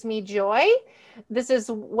 what brings me joy. This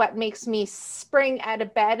is what makes me spring out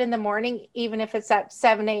of bed in the morning, even if it's at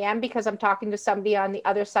 7 a.m. because I'm talking to somebody on the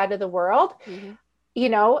other side of the world. hmm you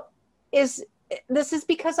know is This is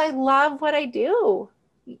because I love what I do.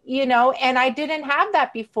 And I didn't have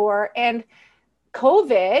that before. And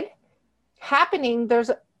COVID happening,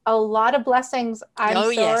 there's a lot of blessings, I'm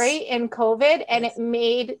Oh, sorry, yes. in COVID, and it Yes.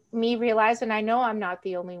 made me realize, and I know I'm not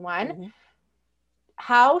the only one, hmm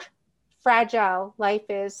how fragile life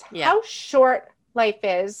is, Yeah. how short life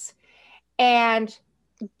is, and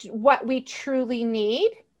what we truly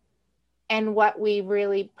need and what we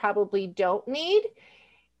really probably don't need.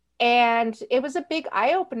 And it was a big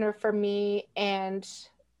eye opener for me, and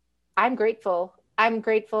I'm grateful. I'm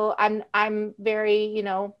very,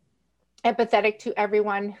 empathetic to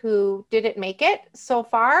everyone who didn't make it so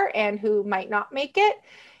far and who might not make it.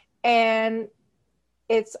 And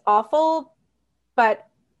it's awful, but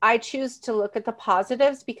I choose to look at the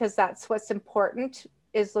positives because that's what's important,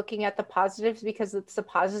 is looking at the positives, because it's the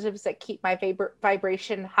positives that keep my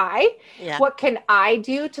vibration high. Yeah. What can I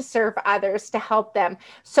do to serve others, to help them?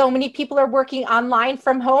 So many people are working online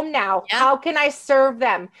from home now. Yeah. How can I serve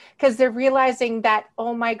them? Because they're realizing that,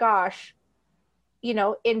 oh my gosh,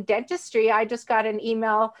 in dentistry, I just got an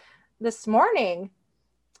email this morning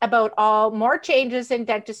about all more changes in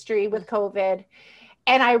dentistry with COVID.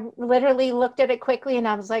 And I literally looked at it quickly and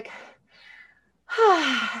I was like,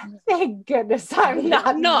 thank goodness I'm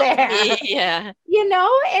not Not me. there. Yeah.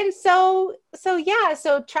 And so yeah,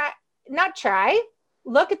 so not try,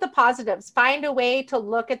 look at the positives, find a way to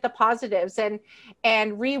look at the positives, and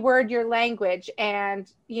reword your language,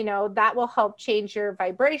 and that will help change your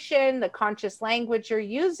vibration, the conscious language you're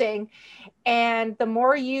using. And the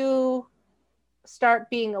more you start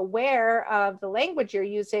being aware of the language you're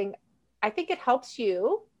using, I think it helps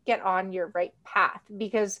you get on your right path,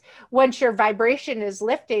 because once your vibration is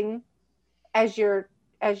lifting, as you're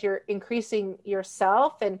increasing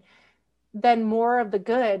yourself, and then more of the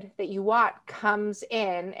good that you want comes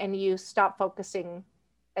in, and you stop focusing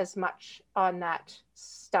as much on that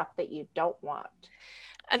stuff that you don't want.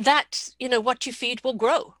 And that, what you feed will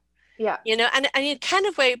grow, Yeah. and in kind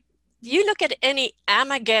of way, you look at any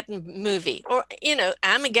Armageddon movie or,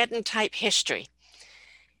 Armageddon type history,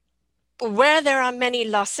 where there are many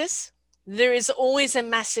losses, there is always a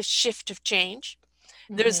massive shift of change.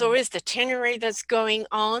 There's Mm-hmm. always the itinerary that's going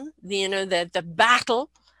on, the battle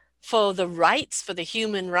for the rights, for the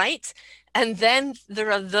human rights. And then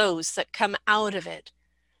there are those that come out of it,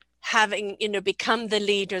 having, become the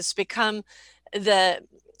leaders, become the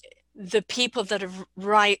people that have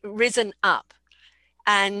risen up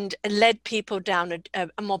and led people down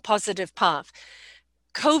a more positive path.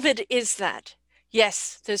 COVID is that.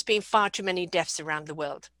 Yes, there's been far too many deaths around the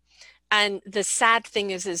world. And the sad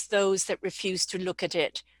thing is those that refuse to look at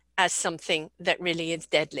it as something that really is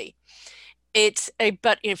deadly.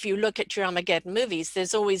 But if you look at your Armageddon movies,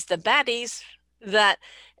 there's always the baddies that,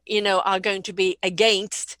 are going to be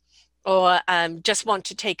against or just want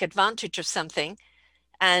to take advantage of something.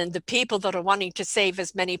 And the people that are wanting to save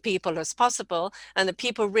as many people as possible, and the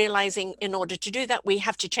people realizing in order to do that, we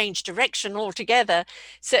have to change direction altogether.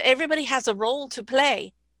 So everybody has a role to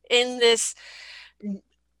play in this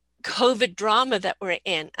COVID drama that we're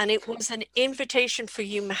in. And it was an invitation for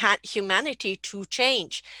humanity to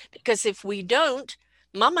change, because if we don't,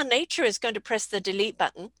 Mama Nature is going to press the delete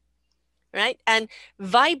button, right? And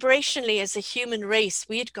vibrationally, as a human race,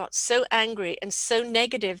 we had got so angry and so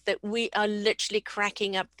negative that we are literally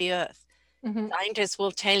cracking up the earth. Mm-hmm. Scientists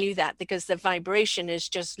will tell you that, because the vibration is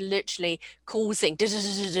just literally causing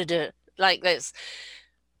like this.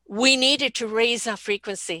 We needed to raise our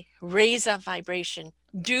frequency, raise our vibration,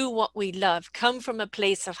 do what we love, come from a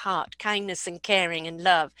place of heart, kindness and caring and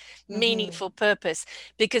love, meaningful purpose,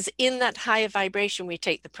 because in that higher vibration, we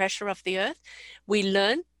take the pressure off the earth. We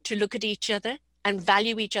learn to look at each other and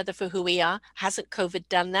value each other for who we are. Hasn't COVID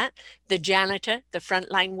done that? The janitor, the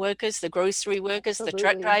frontline workers, the grocery workers, the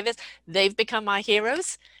truck drivers, they've become our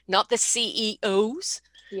heroes, not the CEOs.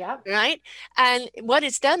 Yeah. Right. And what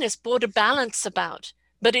it's done is brought a balance about.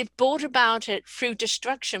 But it brought about it through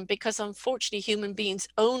destruction, because unfortunately human beings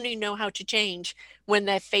only know how to change when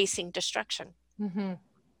they're facing destruction.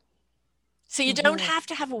 So you don't have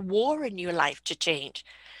to have a war in your life to change.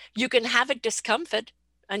 You can have a discomfort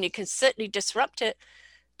and you can certainly disrupt it,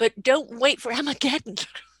 but don't wait for Armageddon.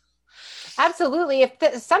 Absolutely. If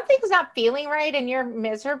something's not feeling right and you're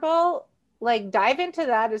miserable, like dive into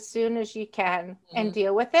that as soon as you can and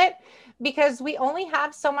deal with it, because we only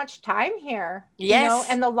have so much time here. Yes.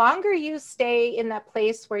 And the longer you stay in that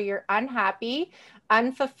place where you're unhappy,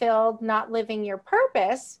 unfulfilled, not living your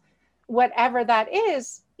purpose, whatever that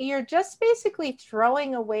is, you're just basically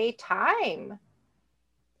throwing away time.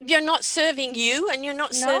 You're not serving you, and you're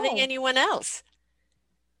not serving anyone else.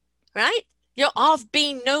 Right? You're of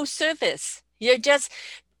being no service. You're just,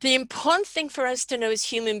 the important thing for us to know as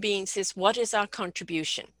human beings is, what is our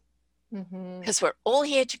contribution? Because we're all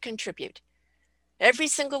here to contribute. Every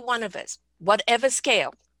single one of us, whatever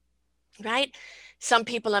scale, right? Some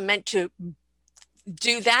people are meant to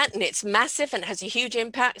do that and it's massive and has a huge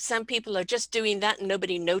impact. Some people are just doing that and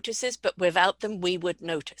nobody notices, but without them, we would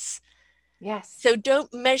notice. Yes. So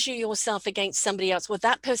don't measure yourself against somebody else. Well,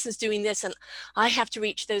 that person's doing this and I have to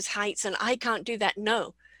reach those heights and I can't do that.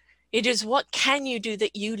 No. It is, what can you do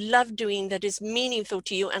that you love doing, that is meaningful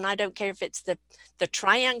to you? And I don't care if it's the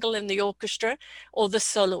triangle in the orchestra or the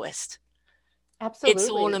soloist. Absolutely. It's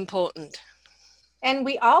all important. And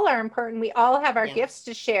we all are important. We all have our gifts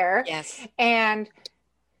to share. Yes. And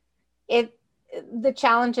the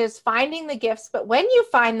challenge is finding the gifts. But when you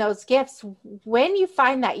find those gifts, when you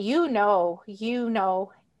find that,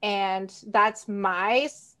 and that's my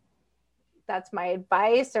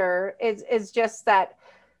advice, or is just that,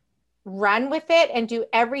 run with it and do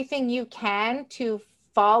everything you can to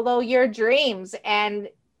follow your dreams. And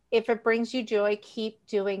if it brings you joy, keep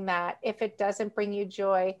doing that. If it doesn't bring you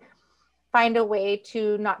joy, find a way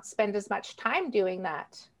to not spend as much time doing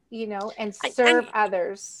that, and serve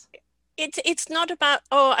others. It's not about,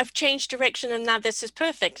 oh, I've changed direction and now this is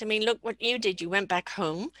perfect. I mean, look what you did. You went back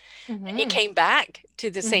home and you came back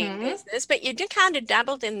to the same business, but you did kind of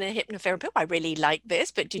dabbled in the hypnotherapy. Oh, I really like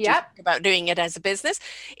this, but did you think about doing it as a business?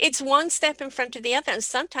 It's one step in front of the other. And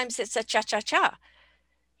sometimes it's a cha-cha-cha.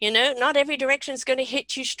 Not every direction is going to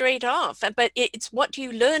hit you straight off, but it's what do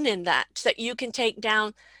you learn in that you can take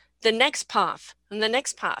down the next path and the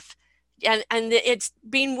next path. And it's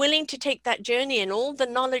being willing to take that journey and all the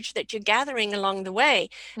knowledge that you're gathering along the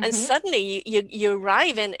way. And suddenly you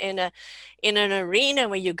arrive in an arena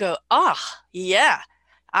where you go, yeah,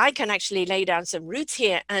 I can actually lay down some roots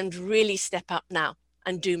here and really step up now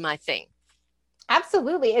and do my thing.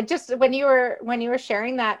 Absolutely. It just, when you were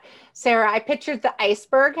sharing that, Sarah, I pictured the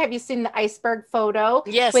iceberg. Have you seen the iceberg photo?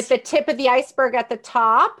 Yes. With the tip of the iceberg at the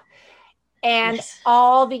top and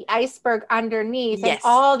all the iceberg underneath. And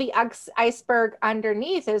all the iceberg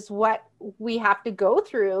underneath is what we have to go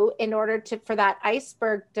through in order for that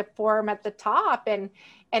iceberg to form at the top. And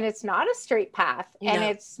it's not a straight path, and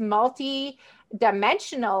it's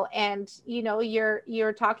multi-dimensional. And,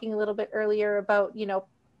 you're talking a little bit earlier about,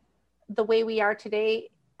 the way we are today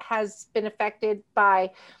has been affected by,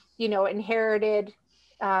 inherited,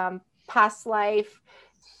 past life,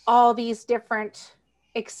 all these different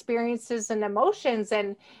experiences and emotions,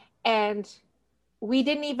 and we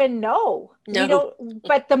didn't even know. We No. don't,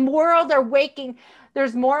 but the world are waking,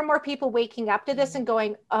 there's more and more people waking up to this and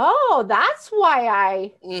going, oh, that's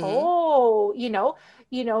why Mm-hmm. oh, you know,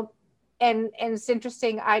 and it's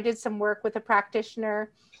interesting. I did some work with a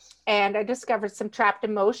practitioner and I discovered some trapped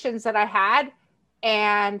emotions that I had.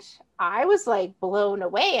 And I was like blown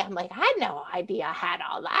away. I'm like, I had no idea I had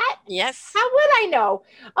all that. Yes. How would I know?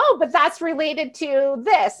 Oh, but that's related to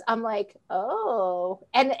this. I'm like, oh,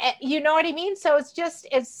 and you know what I mean? So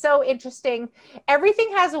it's so interesting.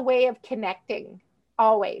 Everything has a way of connecting Yeah.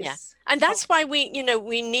 always. And that's why we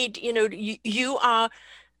need, you are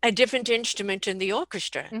a different instrument in the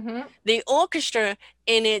orchestra. Mm-hmm. The orchestra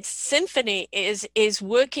in its symphony is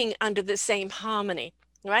working under the same harmony,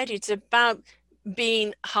 right? It's about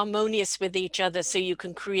being harmonious with each other so you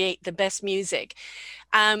can create the best music.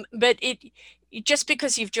 But just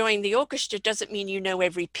because you've joined the orchestra doesn't mean you know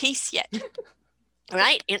every piece yet.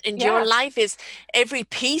 Right. And your Yeah. life is, every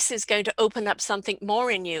piece is going to open up something more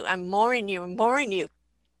in you and more in you and more in you.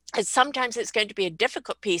 And sometimes it's going to be a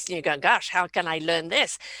difficult piece and you go, gosh, how can I learn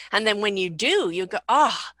this? And then when you do, you go,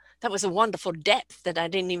 oh, that was a wonderful depth that I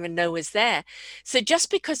didn't even know was there. So just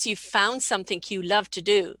because you found something you love to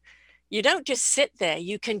do, you don't just sit there,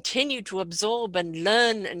 you continue to absorb and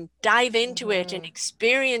learn and dive into it and Mm-hmm.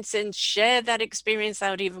 experience and share that experience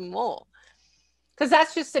out even more. Because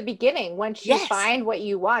that's just the beginning. Once you Yes. find what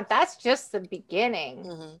you want, that's just the beginning.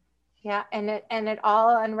 Mm-hmm. Yeah. And it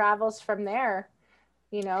all unravels from there,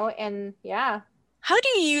 and yeah. How do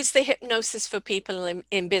you use the hypnosis for people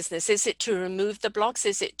in business? Is it to remove the blocks?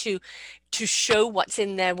 Is it to show what's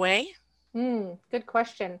in their way? Good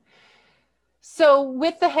question. So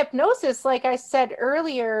with the hypnosis, like I said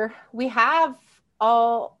earlier, we have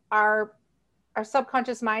all our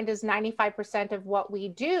subconscious mind is 95% of what we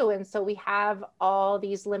do. And so we have all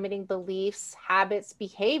these limiting beliefs, habits,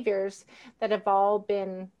 behaviors that have all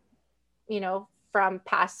been, from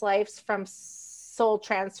past lives, from soul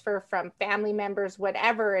transfer, from family members,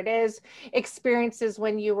 whatever it is, experiences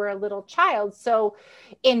when you were a little child. So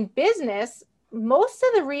in business, most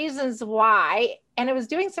of the reasons why, and I was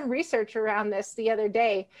doing some research around this the other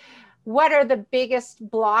day, what are the biggest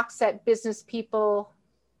blocks that business people,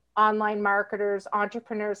 online marketers,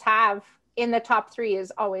 entrepreneurs have? In the top three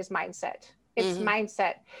is always mindset. It's Mm-hmm.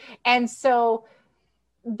 mindset. And so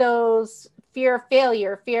those fear of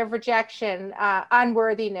failure, fear of rejection,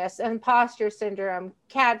 unworthiness, imposter syndrome,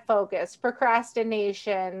 cat focus,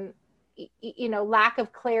 procrastination, lack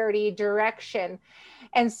of clarity, direction.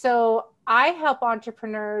 And so I help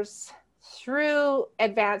entrepreneurs through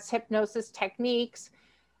advanced hypnosis techniques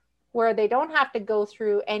where they don't have to go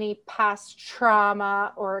through any past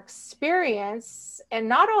trauma or experience. And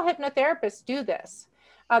not all hypnotherapists do this.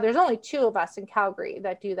 There's only 2 of us in Calgary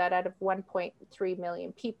that do that out of 1.3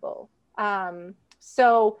 million people.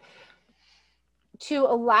 So to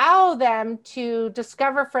allow them to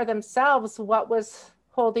discover for themselves what was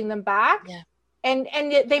holding them back, Yeah. and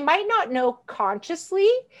they might not know consciously,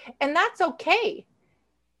 and that's okay.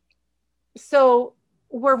 So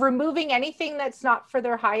we're removing anything that's not for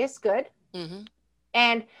their highest good. Mm-hmm.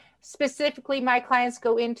 And specifically, my clients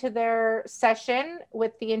go into their session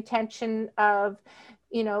with the intention of,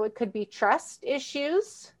 it could be trust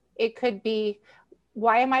issues. It could be,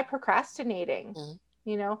 why am I procrastinating?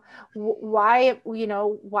 Mm-hmm. Why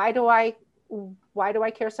do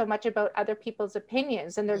I care so much about other people's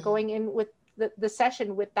opinions? And they're Mm-hmm. going in with the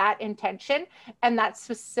session with that intention. And that's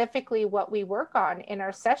specifically what we work on in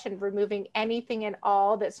our session, removing anything and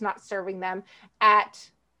all that's not serving them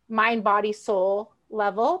at mind, body, soul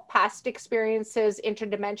level, past experiences,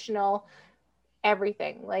 interdimensional,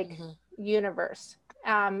 everything, like universe,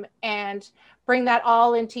 and bring that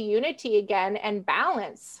all into unity again and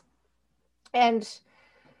balance. And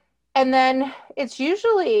then it's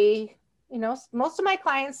usually, most of my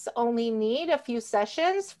clients only need a few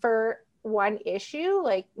sessions for one issue,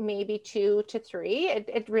 like maybe 2 to 3.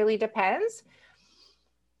 It really depends.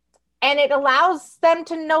 And it allows them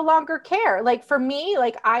to no longer care. Like for me,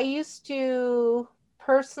 like I used to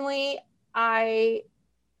personally, I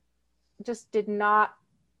just did not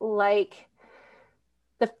like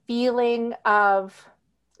the feeling of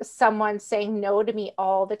someone saying no to me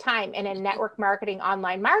all the time. And in network marketing,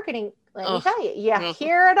 online marketing, let me tell you, you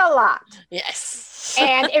hear it a lot. Yes.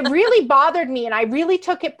 And it really bothered me. And I really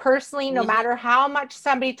took it personally, no matter how much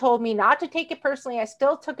somebody told me not to take it personally, I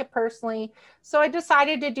still took it personally. So I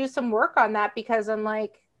decided to do some work on that because I'm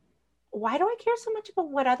like, why do I care so much about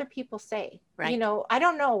what other people say? Right. I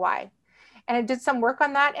don't know why. And I did some work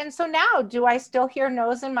on that. And so now, do I still hear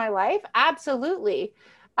no's in my life? Absolutely.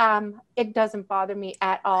 It doesn't bother me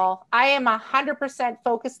at all. I am 100%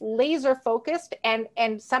 focused, laser focused,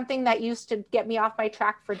 and something that used to get me off my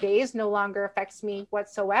track for days no longer affects me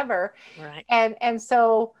whatsoever. Right. And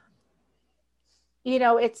so, you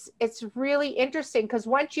know, it's really interesting because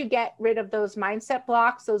once you get rid of those mindset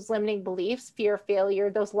blocks, those limiting beliefs, fear of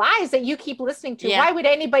failure, those lies that you keep listening to, why would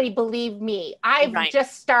anybody believe me? I've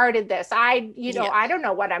just started this. I don't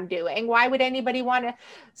know what I'm doing. Why would anybody want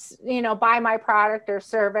to, buy my product or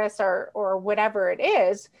service or whatever it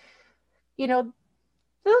is? You know,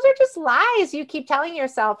 those are just lies you keep telling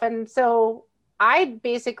yourself. And so I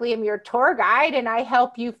basically am your tour guide, and I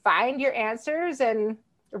help you find your answers and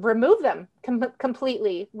remove them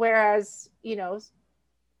completely. Whereas,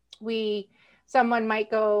 someone might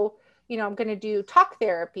go, I'm going to do talk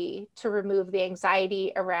therapy to remove the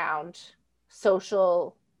anxiety around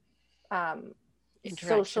social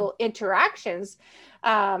interactions.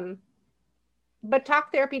 But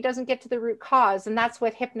talk therapy doesn't get to the root cause. And that's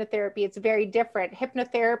what hypnotherapy, it's very different.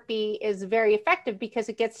 Hypnotherapy is very effective because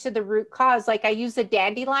it gets to the root cause. Like I use the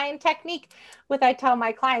dandelion technique I tell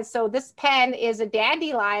my clients. So this pen is a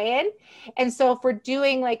dandelion. And so if we're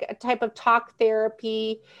doing like a type of talk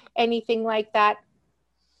therapy, anything like that,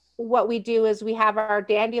 what we do is we have our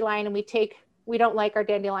dandelion and we don't like our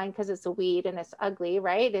dandelion because it's a weed and it's ugly,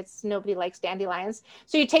 right? Nobody likes dandelions.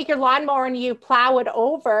 So you take your lawnmower and you plow it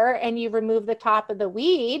over and you remove the top of the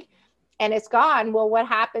weed and it's gone. Well, what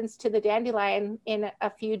happens to the dandelion in a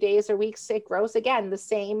few days or weeks? It grows again,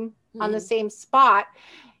 on the same spot.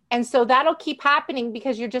 And so that'll keep happening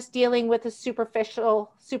because you're just dealing with a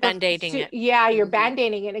superficial, band-aiding it. Yeah, you're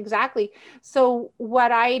band-aiding it. Exactly. So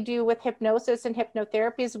what I do with hypnosis and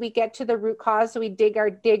hypnotherapy is we get to the root cause. So we dig our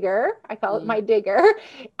digger, I call it my digger,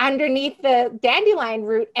 underneath the dandelion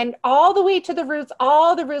root and all the way to the roots,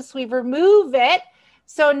 we remove it.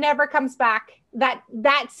 So it never comes back.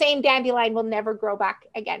 That same dandelion will never grow back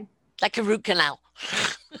again. Like a root canal.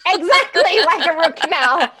 Exactly, like a root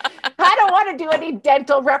canal. I don't want to do any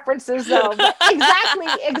dental references though, but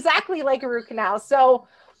exactly like a root canal. So,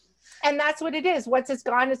 and that's what it is. Once it's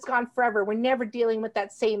gone forever. We're never dealing with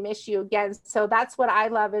that same issue again. So that's what I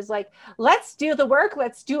love is like, let's do the work.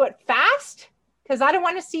 Let's do it fast. Because I don't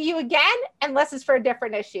want to see you again unless it's for a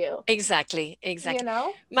different issue. Exactly.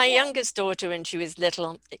 My youngest daughter, when she was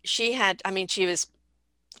little, she was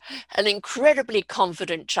an incredibly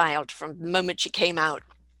confident child from the moment she came out,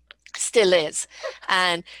 still is.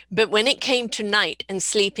 But when it came to night and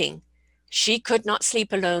sleeping, she could not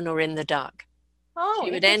sleep alone or in the dark.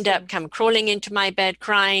 She would end up come crawling into my bed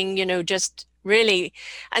crying, just really.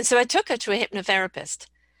 And so I took her to a hypnotherapist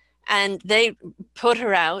and they put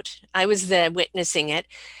her out. I was there witnessing it.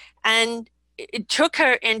 And it took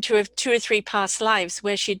her into 2 or 3 past lives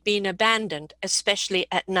where she'd been abandoned, especially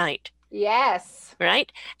at night. Yes.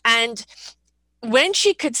 Right. And when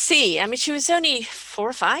she could see, she was only 4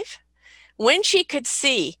 or 5, when she could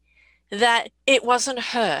see that it wasn't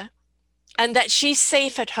her and that she's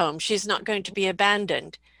safe at home, she's not going to be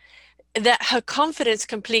abandoned, that her confidence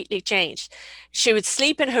completely changed. She would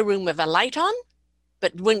sleep in her room with a light on,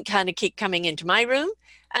 but wouldn't kind of keep coming into my room.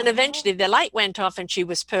 And eventually the light went off and she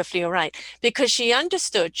was perfectly all right because she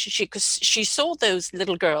understood, she saw those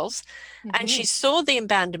little girls and she saw the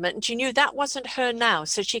abandonment and she knew that wasn't her now.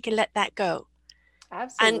 So she can let that go.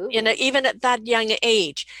 Absolutely. And, even at that young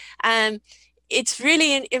age, it's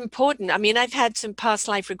really important. I've had some past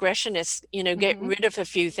life regressionists, get rid of a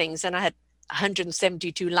few things, and I had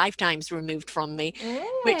 172 lifetimes removed from me,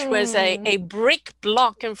 which was a brick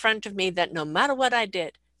block in front of me that no matter what I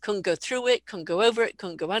did, couldn't go through it, couldn't go over it,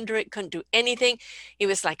 couldn't go under it, couldn't do anything. It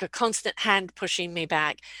was like a constant hand pushing me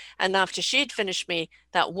back. And after she had finished me,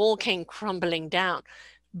 that wall came crumbling down.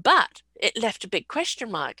 But it left a big question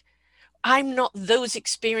mark. I'm not those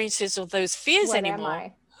experiences or those fears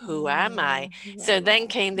anymore. Who am I? So then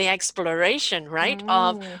came the exploration, right?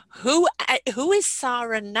 Of who is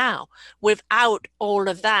Sarah now without all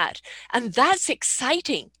of that? And that's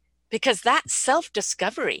exciting because that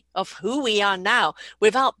self-discovery of who we are now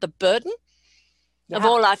without the burden of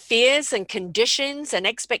all our fears and conditions and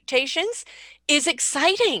expectations is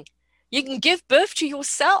exciting. You can give birth to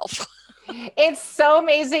yourself. It's so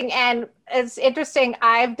amazing. And it's interesting.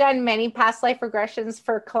 I've done many past life regressions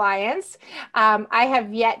for clients. I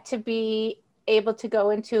have yet to be able to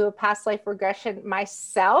go into a past life regression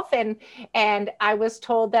myself. And I was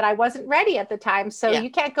told that I wasn't ready at the time. So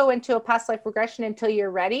you can't go into a past life regression until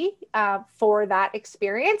you're ready for that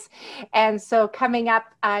experience. And so coming up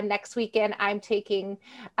next weekend, I'm taking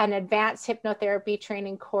an advanced hypnotherapy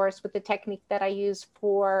training course with the technique that I use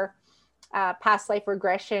for past life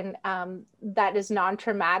regression that is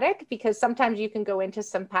non-traumatic, because sometimes you can go into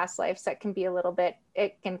some past lives that can be a little bit,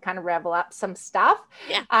 it can kind of revel up some stuff.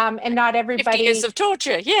 Yeah. And not everybody. 50 years of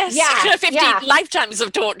torture. Yes. Yeah. 50 lifetimes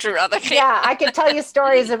of torture, rather. Yeah. I could tell you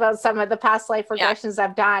stories about some of the past life regressions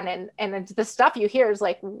I've done, and the stuff you hear is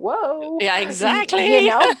like, whoa. Yeah,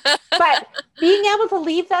 exactly. But being able to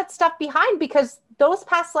leave that stuff behind, because those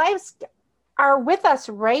past lives are with us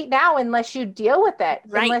right now, unless you deal with it,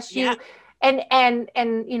 unless you, and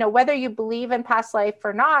whether you believe in past life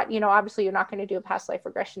or not, obviously you're not going to do a past life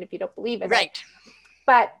regression if you don't believe in it.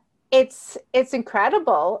 But it's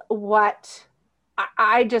incredible what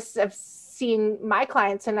I just have seen my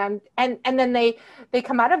clients, and then they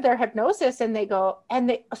come out of their hypnosis and they go,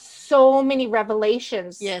 and so many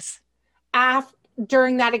revelations. Yes.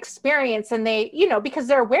 During that experience, and they, because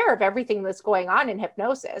they're aware of everything that's going on in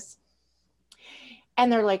hypnosis.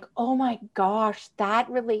 And they're like, oh my gosh, that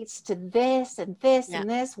relates to this and this and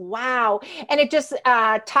this. Wow. And it just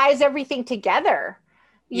ties everything together.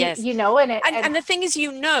 Yes. And the thing is,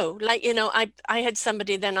 I had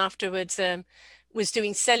somebody then afterwards was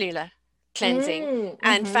doing cellular cleansing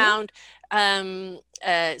and found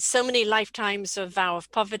so many lifetimes of vow of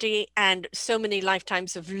poverty and so many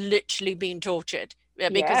lifetimes of literally being tortured.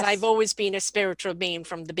 Because I've always been a spiritual being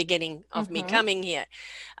from the beginning of me coming here.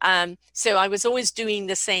 So I was always doing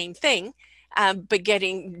the same thing, but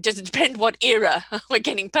just depend what era we're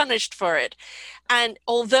getting punished for it. And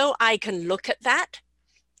although I can look at that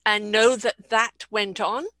and know that went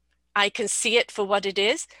on, I can see it for what it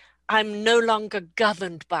is, I'm no longer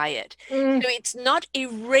governed by it. So it's not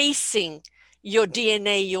erasing your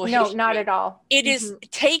DNA, your history. No, not at all. It is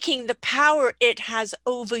taking the power it has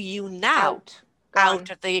over you now out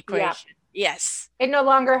of the equation. Yes. It no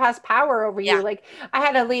longer has power over you. Like I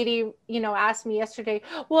had a lady, ask me yesterday,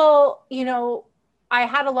 well, I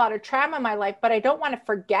had a lot of trauma in my life, but I don't want to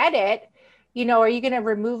forget it. Are you going to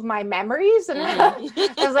remove my memories? And I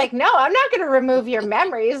was like, no, I'm not going to remove your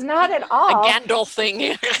memories. Not at all. A Gandalf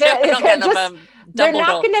thing. They're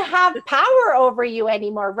not going to have power over you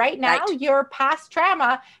anymore. Right now, your past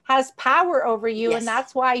trauma has power over you. And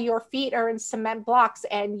that's why your feet are in cement blocks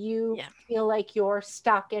and you feel like you're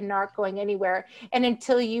stuck and not going anywhere. And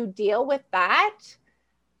until you deal with that,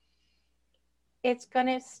 it's going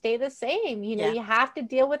to stay the same. You have to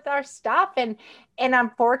deal with our stuff. And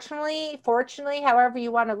unfortunately, fortunately, however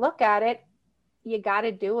you want to look at it, you got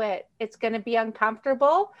to do it. It's going to be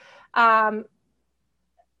uncomfortable.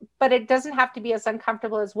 But it doesn't have to be as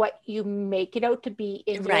uncomfortable as what you make it out to be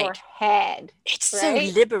in your head. It's so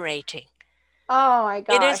liberating. Oh my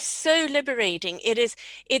gosh. It is so liberating.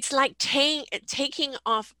 It's like taking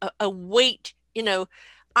off a weight,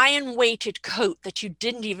 iron weighted coat that you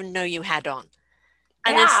didn't even know you had on.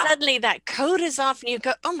 And then suddenly that coat is off and you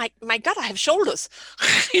go, oh my God, I have shoulders.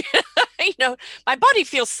 My body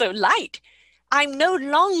feels so light. I'm no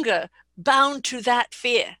longer bound to that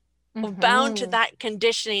fear or bound to that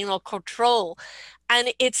conditioning or control.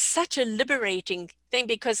 And it's such a liberating thing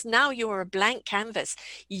because now you are a blank canvas.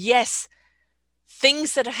 Yes,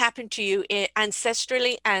 things that have happened to you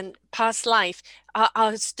ancestrally and past life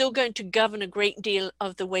are still going to govern a great deal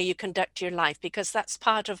of the way you conduct your life because that's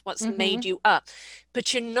part of what's made you up.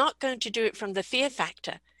 But you're not going to do it from the fear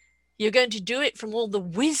factor. You're going to do it from all the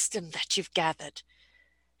wisdom that you've gathered.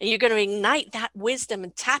 And you're going to ignite that wisdom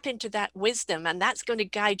and tap into that wisdom, and that's going to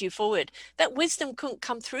guide you forward. That wisdom couldn't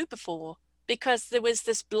come through before because there was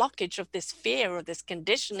this blockage of this fear or this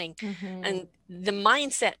conditioning and the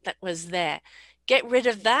mindset that was there. Get rid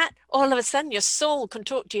of that. All of a sudden, your soul can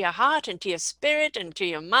talk to your heart and to your spirit and to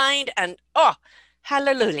your mind. And oh,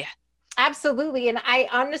 hallelujah. Absolutely. And I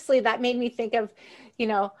honestly, that made me think of,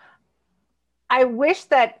 I wish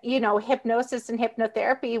that, hypnosis and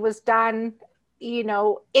hypnotherapy was done,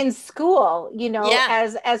 in school,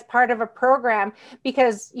 as part of a program,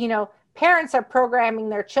 because, parents are programming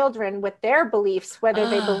their children with their beliefs, whether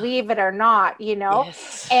they believe it or not,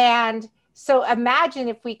 And so imagine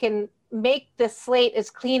if we can make the slate as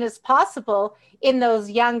clean as possible in those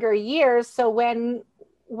younger years. So when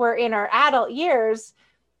we're in our adult years,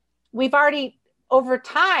 we've already, over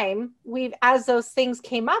time, as those things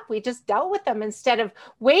came up, we just dealt with them instead of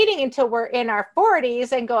waiting until we're in our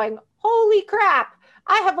 40s and going, holy crap,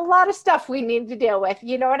 I have a lot of stuff we need to deal with.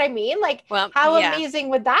 You know what I mean? Like, how amazing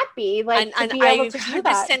would that be? Like, to be able to do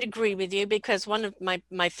that. I 100% agree with you because one of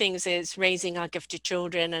my things is raising our gifted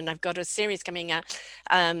children, and I've got a series coming out,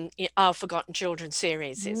 Our Forgotten Children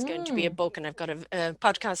series. It's going to be a book, and I've got a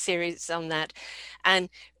podcast series on that. And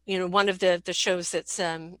one of the shows that's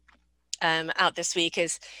out this week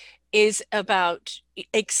is about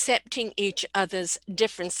accepting each other's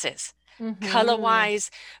differences. Mm-hmm.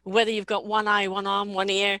 color-wise, whether you've got one eye, one arm, one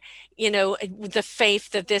ear, the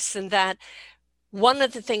faith, the this and that. One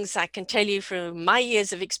of the things I can tell you from my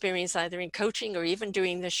years of experience, either in coaching or even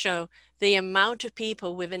doing the show, the amount of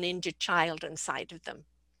people with an injured child inside of them.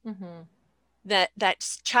 Mm-hmm.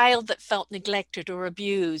 That child that felt neglected or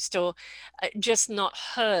abused or just not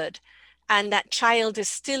heard. And that child is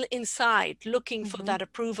still inside looking for that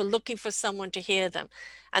approval, looking for someone to hear them.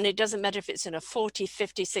 And it doesn't matter if it's in a 40,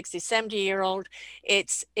 50, 60, 70-year-old,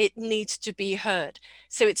 it needs to be heard.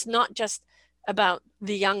 So it's not just about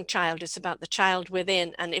the young child, it's about the child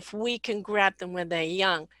within. And if we can grab them when they're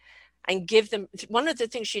young and give them, one of the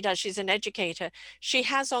things she does, she's an educator, she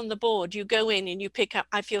has on the board, you go in and you pick up,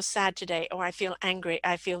 I feel sad today, or I feel angry,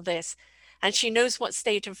 I feel this. And she knows what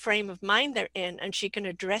state and frame of mind they're in, and she can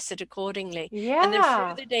address it accordingly. And then through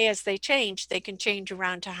Yeah. the day, as they can change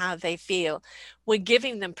around to how they feel. We're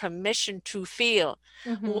giving them permission to feel.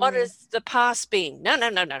 What Mm-hmm. has the past been? No.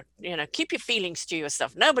 Keep your feelings to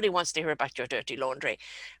yourself. Nobody wants to hear about your dirty laundry,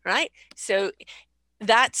 right? So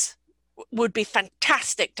that's would be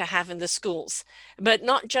fantastic to have in the schools, but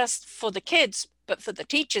not just for the kids, but for the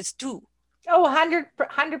teachers too. Oh,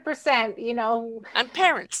 100%, you know, And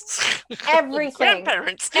parents, everything.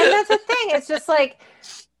 grandparents. And that's the thing. It's just like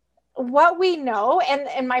what we know.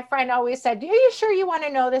 And my friend always said, are you sure you want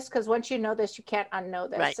to know this? Because once you know this, you can't unknow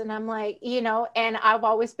this. Right. And I'm like, and I've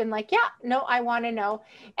always been like, yeah, no, I want to know.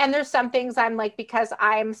 And there's some things I'm like, because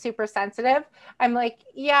I'm super sensitive, I'm like,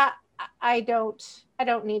 yeah, I don't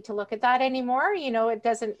need to look at that anymore. It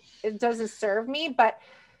doesn't serve me. But,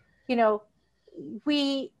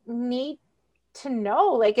 we need to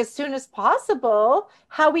know, like, as soon as possible,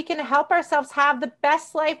 how we can help ourselves have the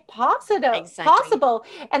best life possible.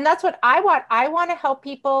 And that's what I want. I want to help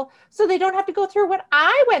people so they don't have to go through what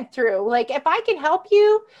I went through. Like, if I can help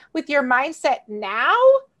you with your mindset now,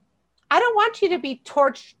 I don't want you to be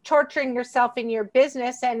torturing yourself in your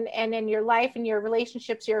business and in your life and your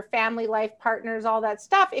relationships, your family life, partners, all that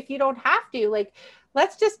stuff. If you don't have to, like,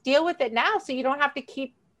 let's just deal with it now, so you don't have to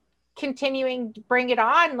keep continuing to bring it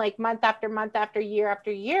on, like, month after month after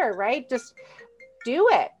year, right? Just do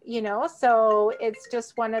it, so it's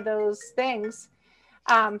just one of those things.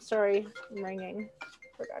 Sorry, I'm ringing.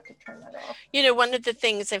 Forgot to turn that off. One of the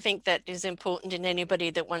things I think that is important in anybody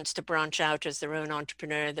that wants to branch out as their own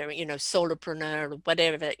entrepreneur, their, solopreneur or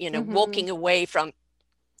whatever, walking away from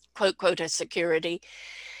quote, a security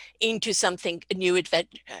into something new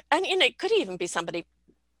adventure. And, it could even be somebody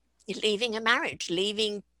leaving a marriage,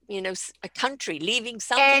 leaving a country, leaving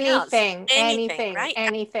something else. Anything, right?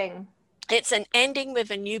 Anything. It's an ending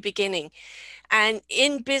with a new beginning. And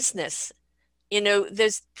in business,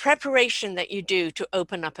 there's preparation that you do to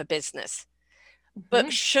open up a business.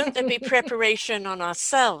 But shouldn't there be preparation on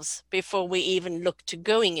ourselves before we even look to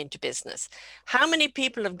going into business? How many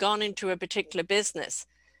people have gone into a particular business?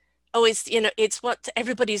 Oh, it's what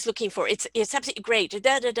everybody's looking for. It's absolutely great.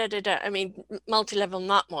 I mean, multi-level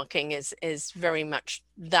networking is very much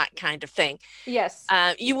that kind of thing. Yes.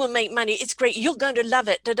 You will make money. It's great. You're going to love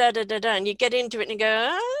it. And you get into it and you go,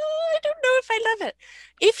 I don't know if I love it.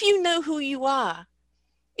 If you know who you are,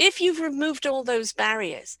 if you've removed all those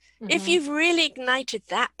barriers, if you've really ignited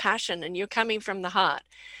that passion and you're coming from the heart,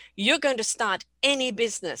 you're going to start any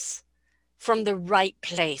business from the right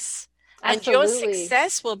place. Absolutely. And your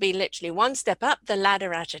success will be literally one step up the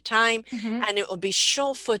ladder at a time, and it will be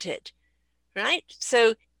sure-footed, right?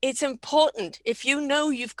 So it's important, if you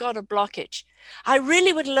know you've got a blockage. I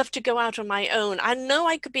really would love to go out on my own. I know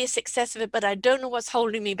I could be a success of it, but I don't know what's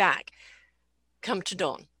holding me back. Come to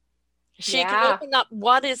Dawn. She can open up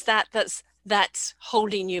what is that's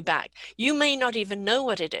holding you back. You may not even know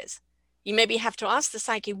what it is. You maybe have to ask the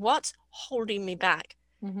psyche, what's holding me back?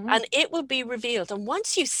 And it will be revealed. And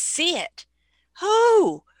once you see it,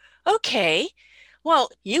 oh, okay,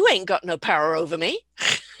 well, you ain't got no power over me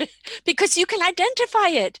because you can identify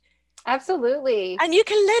it. Absolutely. And you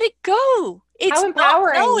can let it go. It's how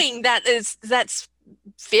empowering. Not knowing that's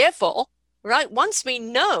fearful, right? Once we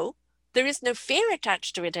know, there is no fear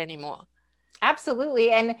attached to it anymore.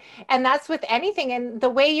 Absolutely. And that's with anything. And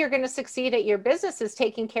the way you're going to succeed at your business is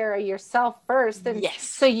taking care of yourself first. And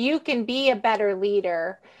so you can be a better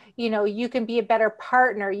leader, you can be a better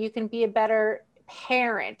partner, you can be a better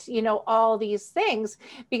parent, all these things.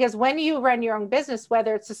 Because when you run your own business,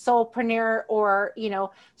 whether it's a solopreneur or,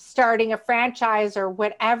 starting a franchise or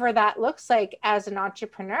whatever that looks like as an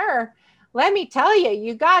entrepreneur, let me tell you,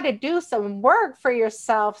 you got to do some work for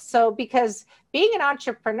yourself. So because being an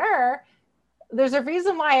entrepreneur, there's a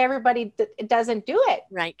reason why everybody doesn't do it.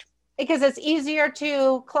 Right. Because it's easier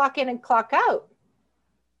to clock in and clock out.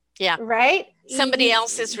 Yeah. right? Somebody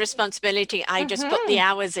else's responsibility. I just put the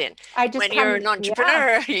hours in. I just When you're an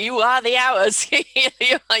entrepreneur, you are the hours.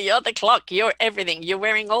 You're the clock. You're everything. You're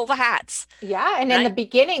wearing all the hats. Yeah, and in the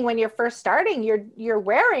beginning, when you're first starting, you're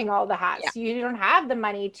wearing all the hats. Yeah. You don't have the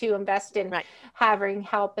money to invest in having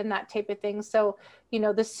help and that type of thing. So,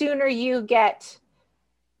 the sooner you get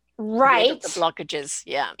right, rid of the blockages,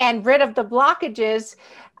 and rid of the blockages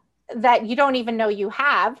that you don't even know you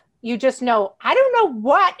have. You just know, I don't know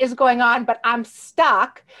what is going on, but I'm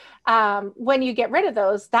stuck. When you get rid of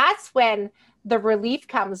those, that's when the relief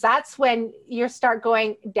comes. That's when you start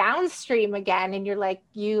going downstream again. And you're like,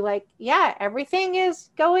 yeah, everything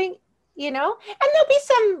is going, and there'll be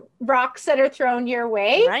some rocks that are thrown your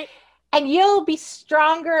way. Right. And you'll be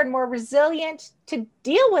stronger and more resilient to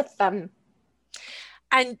deal with them.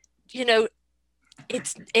 And,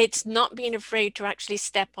 it's not being afraid to actually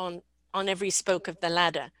step on every spoke of the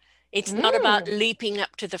ladder. It's not about leaping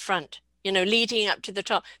up to the front, leading up to the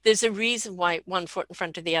top. There's a reason why one foot in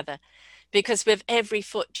front of the other, because with every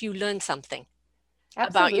foot you learn something. Absolutely.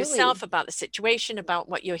 About yourself, about the situation, about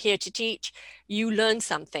what you're here to teach. You learn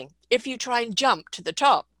something. If you try and jump to the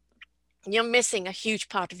top, you're missing a huge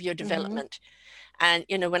part of your development. And,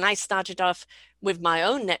 when I started off with my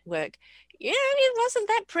own network, it wasn't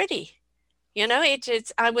that pretty.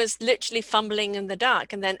 I was literally fumbling in the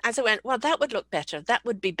dark. And then as I went, well, that would look better. That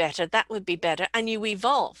would be better. That would be better. And you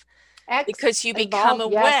evolve because you become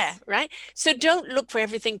aware, right? So don't look for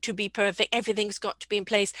everything to be perfect. Everything's got to be in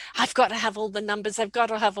place. I've got to have all the numbers. I've got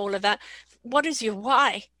to have all of that. What is your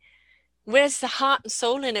why? Where's the heart and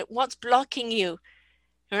soul in it? What's blocking you?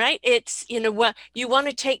 All right. It's, what you want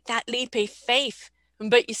to take that leap of faith.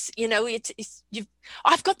 But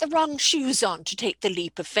I've got the wrong shoes on to take the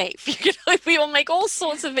leap of faith. We all make all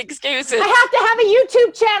sorts of excuses. I have to have a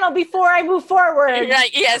YouTube channel before I move forward. Right?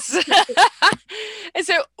 Yes. And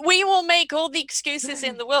so we will make all the excuses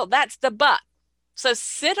in the world. That's the but. So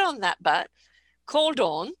sit on that but, call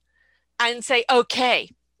dawn, and say, okay,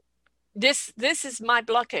 this is my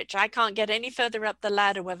blockage. I can't get any further up the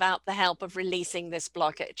ladder without the help of releasing this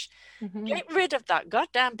blockage. Get rid of that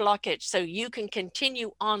goddamn blockage so you can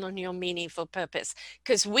continue on your meaningful purpose,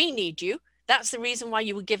 because we need you. That's the reason why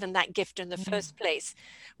you were given that gift in the first place.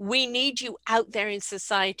 We need you out there in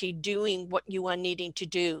society doing what you are needing to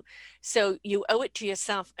do. So you owe it to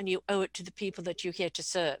yourself and you owe it to the people that you're here to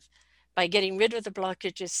serve by getting rid of the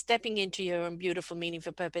blockages, stepping into your own beautiful,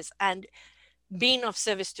 meaningful purpose, and being of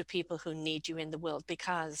service to people who need you in the world,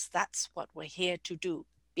 because that's what we're here to do,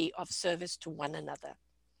 be of service to one another.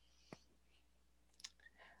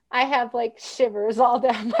 I have shivers all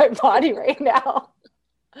down my body right now.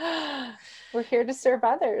 We're here to serve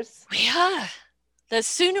others. We are. The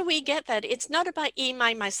sooner we get that, it's not about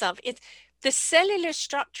myself. It's the cellular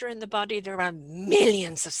structure in the body. There are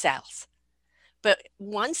millions of cells. But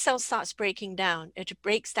one cell starts breaking down, it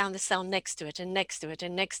breaks down the cell next to it and next to it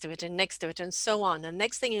and next to it and next to it and so on. And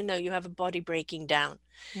next thing you know, you have a body breaking down.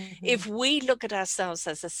 If we look at ourselves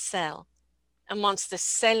as a cell amongst the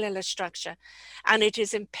cellular structure, and it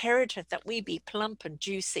is imperative that we be plump and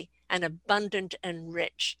juicy and abundant and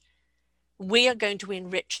rich, we are going to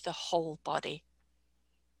enrich the whole body.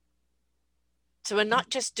 So we're not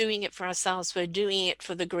just doing it for ourselves, we're doing it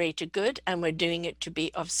for the greater good, and we're doing it to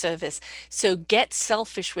be of service. So get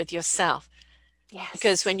selfish with yourself. Yes.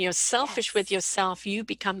 Because when you're selfish with yourself, you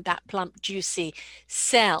become that plump, juicy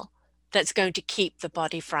cell that's going to keep the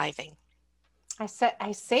body thriving.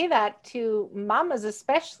 I say that to mamas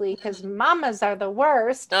especially, because mamas are the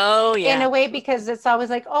worst. Oh, yeah. In a way, because it's always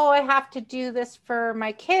like, oh, I have to do this for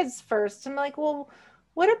my kids first. I'm like, well,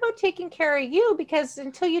 what about taking care of you? Because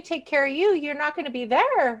until you take care of you, you're not going to be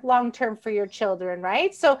there long-term for your children,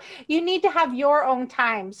 right? So you need to have your own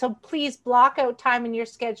time. So please block out time in your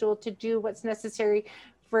schedule to do what's necessary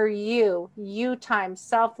for you time,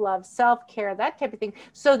 self-love, self-care, that type of thing.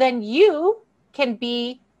 So then you can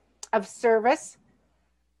be of service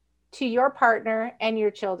to your partner and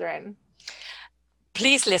your children.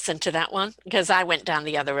 Please listen to that one, because I went down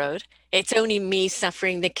the other road. It's only me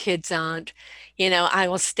suffering, the kids aren't. I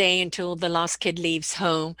will stay until the last kid leaves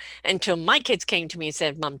home, until my kids came to me and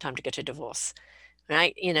said, Mom, time to get a divorce.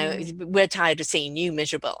 Right? We're tired of seeing you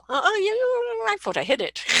miserable. I thought I hit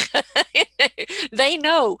it. They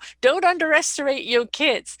know. Don't underestimate your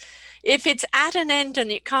kids. If it's at an end and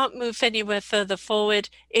it can't move anywhere further forward,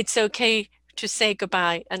 it's okay to say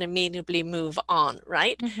goodbye and immediately move on,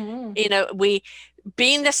 right? We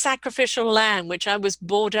being the sacrificial lamb, which I was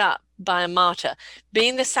brought up by a martyr,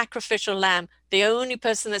 being the sacrificial lamb, the only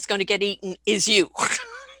person that's going to get eaten is you.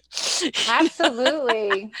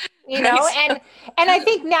 Absolutely. You Right? know, and I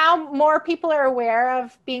think now more people are aware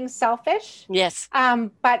of being selfish. Yes.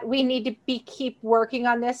 But we need to keep working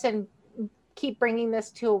on this and keep bringing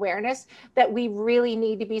this to awareness that we really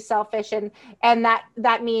need to be selfish, and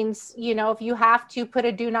that means, you know, if you have to put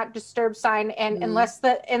a do not disturb sign, and Mm.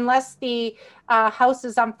 unless the house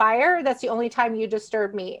is on fire, that's the only time you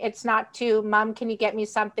disturb me. It's not to, mom, can you get me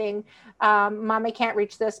something, mom, I can't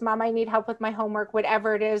reach this, mom, I need help with my homework,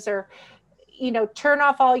 whatever it is, or, you know, turn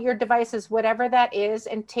off all your devices, whatever that is,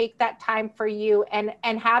 and take that time for you,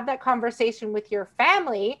 and have that conversation with your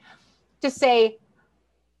family to say,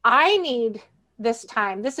 I need this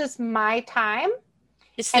time. This is my time.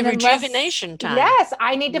 It's the And unless, rejuvenation time. yes,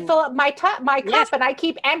 I need to Mm. fill up my cup, Yes. and I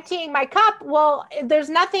keep emptying my cup. Well, there's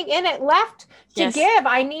nothing in it left to Yes. give.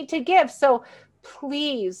 I need to give. So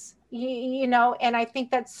please, you know, and I think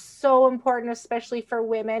that's so important, especially for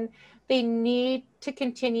women. They need to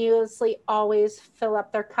continuously always fill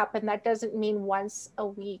up their cup. And that doesn't mean once a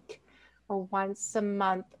week or once a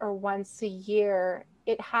month or once a year.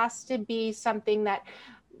 It has to be something that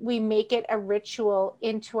we make it a ritual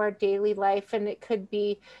into our daily life. And it could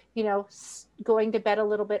be, you know, going to bed a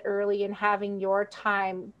little bit early and having your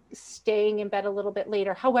time, staying in bed a little bit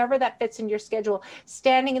later, however that fits in your schedule,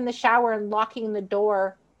 standing in the shower and locking the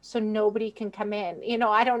door so nobody can come in. You know,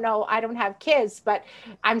 I don't know, I don't have kids, but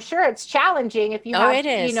I'm sure it's challenging if you Oh, have, it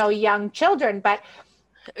you is. know, young children. But,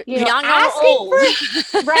 you know, Young or asking old.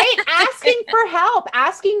 for, right, asking for help,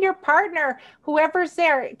 asking your partner, whoever's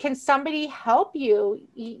there, can somebody help you,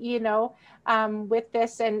 you know, with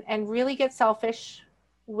this, and really get selfish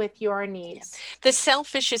with your Yeah. needs. The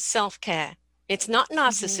selfish is self-care. It's not Mm-hmm.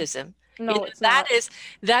 narcissism. You No, know, it's not.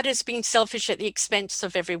 that is being selfish at the expense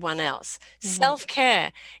of everyone else. Mm-hmm.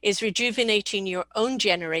 Self-care is rejuvenating your own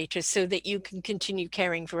generators so that you can continue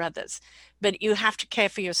caring for others. But you have to care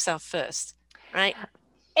for yourself first, right?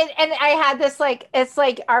 And I had this, like, it's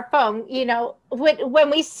like our phone, you know, when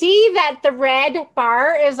we see that the red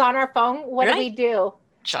bar is on our phone, what do Right? we do?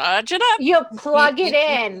 Charge it up. You plug it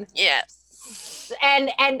in. Yes.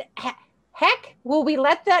 And heck, will we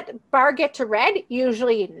let that bar get to red?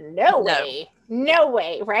 Usually, no No. way. Yeah. No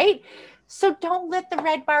way, right? So don't let the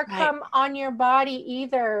red bar Right. come on your body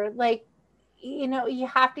either. Like, you know, you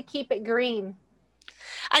have to keep it green.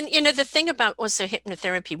 And you know, the thing about also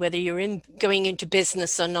hypnotherapy, whether you're in going into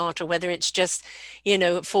business or not, or whether it's just, you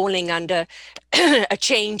know, falling under a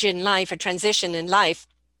change in life, a transition in life,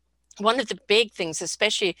 one of the big things,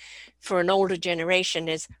 especially for an older generation,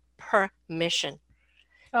 is permission.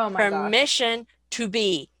 Oh my gosh. Permission to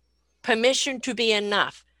be, permission to be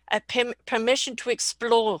enough, permission to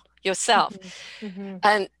explore yourself. Mm-hmm. Mm-hmm.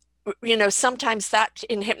 And, you know, sometimes that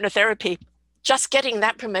in hypnotherapy, just getting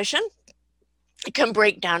that permission, it can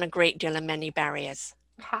break down a great deal of many barriers.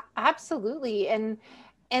 Absolutely. And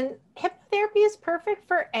hypnotherapy is perfect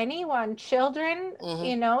for anyone, children, Hmm.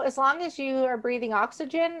 you know, as long as you are breathing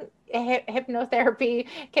oxygen, hypnotherapy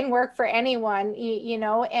can work for anyone, you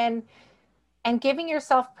know, and giving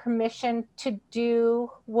yourself permission to do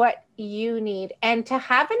what you need and to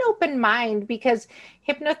have an open mind, because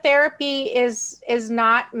hypnotherapy is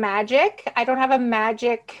not magic. I don't have a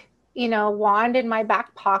magic, you know, wand in my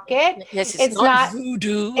back pocket. Yes, it's It's not not,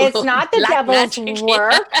 voodoo it's or not the black devil's magic.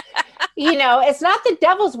 work. You know, it's not the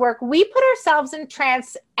devil's work. We put ourselves in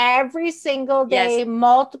trance every single Yes. day,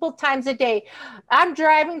 multiple times a day. I'm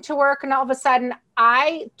driving to work and all of a sudden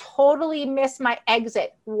I totally miss my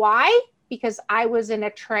exit. Why? Because I was in a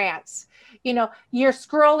trance. You know, you're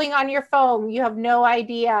scrolling on your phone, you have no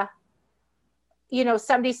idea, you know,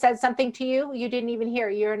 somebody said something to you, you didn't even hear,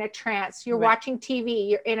 you're in a trance. You're Right. watching TV,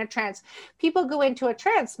 you're in a trance. People go into a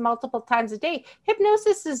trance multiple times a day.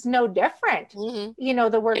 Hypnosis is no different. Hmm. You know,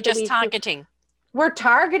 the You're work that just we do, targeting. we're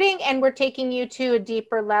targeting, and we're taking you to a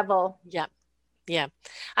deeper level. Yeah. Yeah.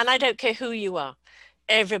 And I don't care who you are.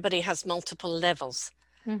 Everybody has multiple levels,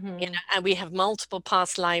 you Mm-hmm. know, and we have multiple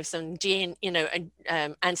past lives and you know,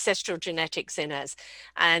 ancestral genetics in us.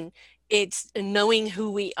 And it's knowing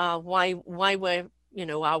who we are, why we're, you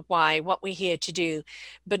know, our why, what we're here to do,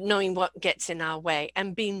 but knowing what gets in our way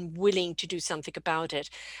and being willing to do something about it.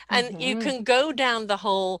 And you Mm-hmm. can go down the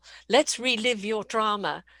whole, let's relive your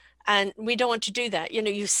trauma. And we don't want to do that. You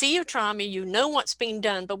know, you see your trauma, you know what's been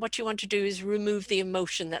done, but what you want to do is remove the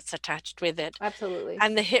emotion that's attached with it. Absolutely.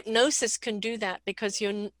 And the hypnosis can do that because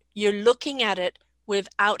you're looking at it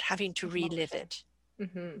without having to relive Emotion. it.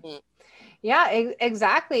 Mm-hmm. Mm. Yeah,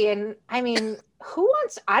 exactly. And I mean, who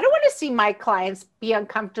wants, I don't want to see my clients be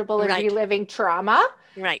uncomfortable and Right, reliving trauma.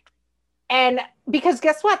 right. And because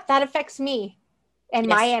guess what? That affects me and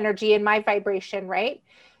my Yes. energy and my vibration, right?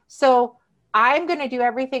 So I'm going to do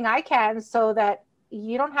everything I can so that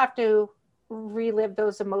you don't have to relive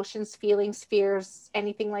those emotions, feelings, fears,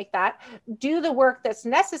 anything like that. Do the work that's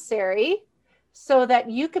necessary so that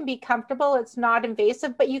you can be comfortable. It's not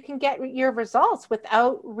invasive, but you can get your results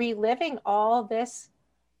without reliving all this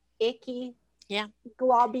icky, Yeah.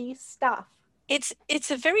 globby stuff.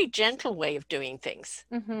 It's a very gentle way of doing things.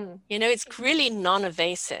 Mm-hmm. It's really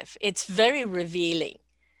non-evasive. It's very revealing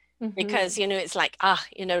because, Mm-hmm. it's like,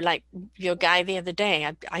 like your guy the other day,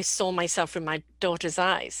 I saw myself in my daughter's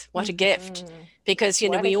eyes. What a gift. Mm-hmm. Because,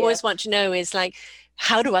 What a we always gift. want to know is like,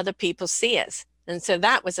 how do other people see us? And so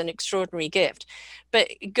that was an extraordinary gift. But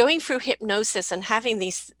going through hypnosis and having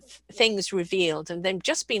these things revealed and then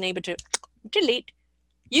just being able to delete,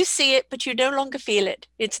 you see it, but you no longer feel it.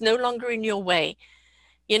 It's no longer in your way.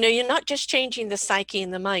 You're not just changing the psyche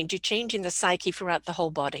in the mind, you're changing the psyche throughout the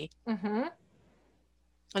whole body. Mm-hmm. And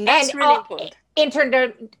And that's really important.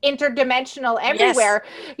 interdimensional Yes, everywhere.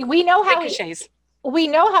 We know how ricochets. we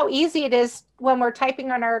know how easy it is when we're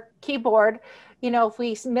typing on our keyboard. If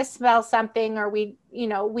we misspell something or we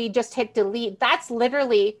just hit delete. That's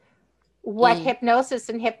literally what Mm, hypnosis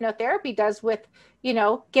and hypnotherapy does with,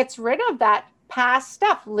 gets rid of that past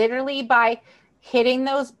stuff literally by hitting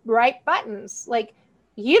those right buttons. Like,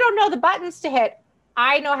 you don't know the buttons to hit.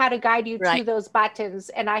 I know how to guide you to right. those buttons,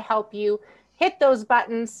 and I help you hit those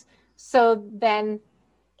buttons so then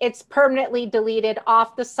it's permanently deleted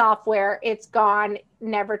off the software. It's gone,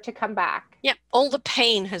 never to come back. Yeah, all the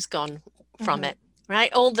pain has gone from Mm-hmm. it,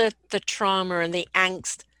 right? All the trauma and the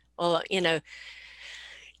angst or,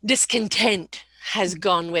 discontent has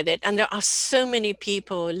gone with it. And there are so many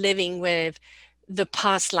people living with the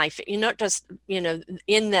past life, not just,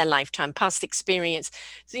 in their lifetime, past experience.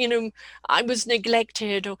 So, I was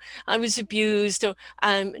neglected or I was abused or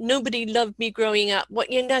nobody loved me growing up.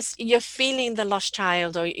 What you're feeling the lost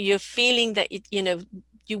child or you're feeling that,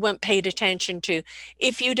 you weren't paid attention to.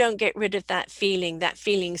 If you don't get rid of that feeling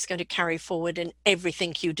is going to carry forward in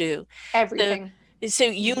everything you do. So Everything. so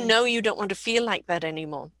you Mm-hmm. know you don't want to feel like that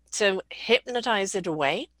anymore. So hypnotize it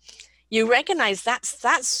away. You recognize that's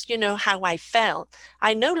how I felt.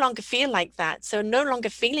 I no longer feel like that. So no longer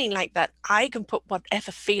feeling like that, I can put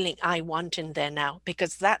whatever feeling I want in there now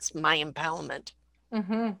because that's my empowerment.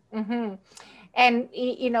 Mm-hmm. Mm-hmm. And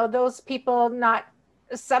those people, not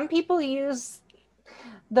some people use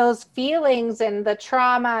those feelings and the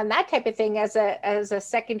trauma and that type of thing as a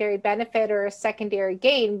secondary benefit or a secondary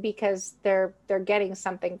gain because they're getting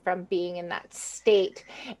something from being in that state.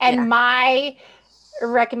 Yeah. And my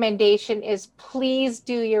recommendation is please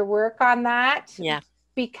do your work on that, Yeah.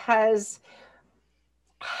 because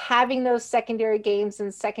having those secondary gains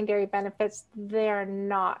and secondary benefits, they're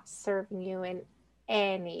not serving you in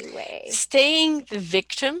any way. Staying the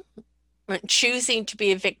victim, choosing to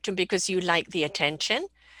be a victim because you like the attention,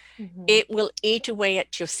 Mm-hmm. it will eat away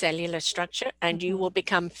at your cellular structure and you Mm-hmm. will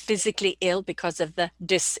become physically ill because of the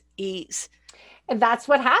dis-ease. And that's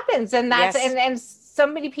what happens. And that's Yes. and so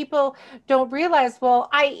many people don't realize, well,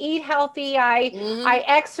 I eat healthy, I Hmm.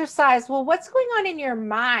 exercise. Well, what's going on in your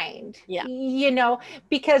mind? Yeah.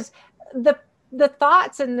 Because the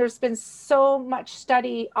thoughts, and there's been so much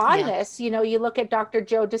study on Yeah. this. You look at Dr.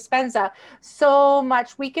 Joe Dispenza, so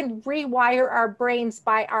much we can rewire our brains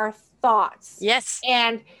by our thoughts. Yes.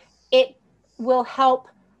 And it will help.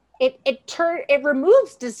 It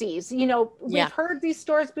removes disease. Yeah. We've heard these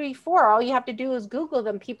stories before. All you have to do is Google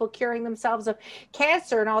them, people curing themselves of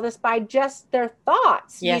cancer and all this by just their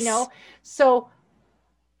thoughts. Yes. So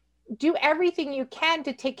do everything you can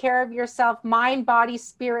to take care of yourself, mind, body,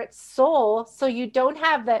 spirit, soul, so you don't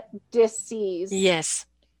have that disease. Yes.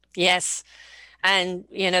 Yes. And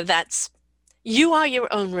you are your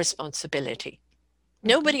own responsibility.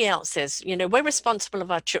 Nobody else is. We're responsible of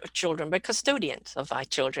our children. We're custodians of our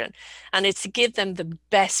children. And it's to give them the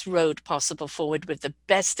best road possible forward with the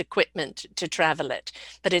best equipment to travel it.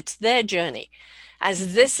 But it's their journey,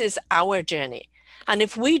 as this is our journey. And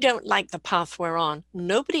if we don't like the path we're on,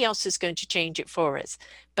 nobody else is going to change it for us.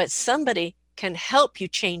 But somebody can help you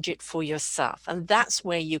change it for yourself. And that's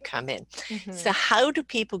where you come in. Mm-hmm. So how do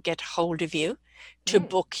people get hold of you to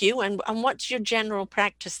book you? And what's your general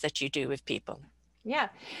practice that you do with people? Yeah.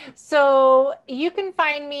 So you can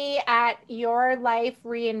find me at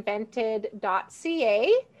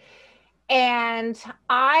yourlifereinvented.ca. And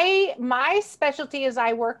my specialty is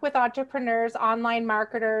I work with entrepreneurs, online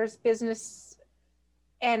marketers, business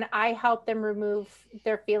and I help them remove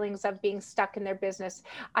their feelings of being stuck in their business.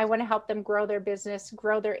 I want to help them grow their business,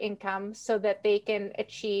 grow their income so that they can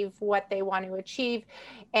achieve what they want to achieve.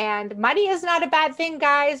 And money is not a bad thing,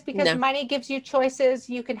 guys, because No. money gives you choices.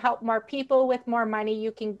 You can help more people with more money.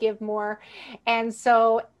 You can give more. And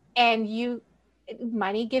so, and you,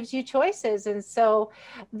 money gives you choices. And so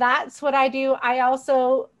that's what I do. I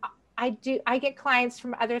get clients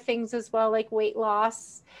from other things as well, like weight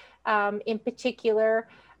loss, in particular.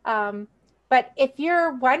 But if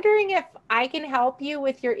you're wondering if I can help you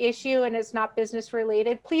with your issue and it's not business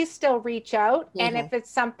related, please still reach out. And if it's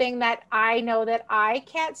something that I know that I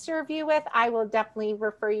can't serve you with, I will definitely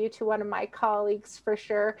refer you to one of my colleagues for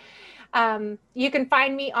sure. You can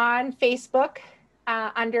find me on Facebook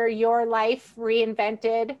under Your Life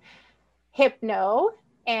Reinvented Hypno,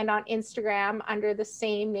 and on Instagram under the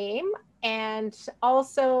same name. And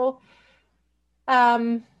also,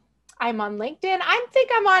 I'm on LinkedIn. I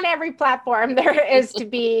think I'm on every platform there is to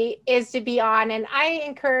be on. And I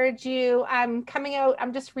encourage you. I'm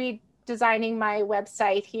just redesigning my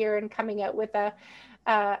website here and coming out with a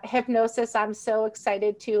hypnosis I'm so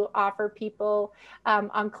excited to offer people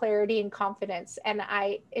on clarity and confidence. And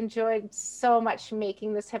I enjoyed so much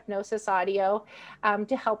making this hypnosis audio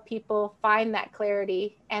to help people find that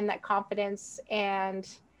clarity and that confidence. And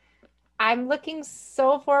I'm looking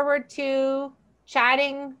so forward to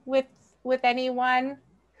chatting with anyone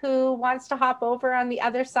who wants to hop over on the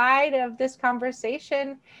other side of this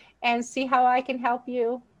conversation and see how I can help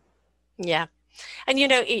you. Yeah. And you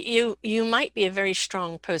know, you might be a very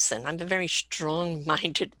strong person. I'm a very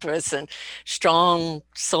strong-minded person, strong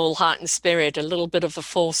soul, heart, and spirit, a little bit of a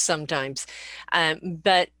force sometimes.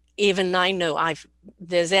 But even I know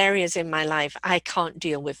there's areas in my life I can't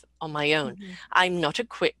deal with on my own. I'm not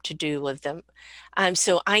equipped to deal with them.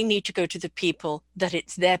 So I need to go to the people that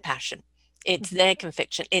it's their passion, it's their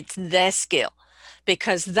conviction, it's their skill,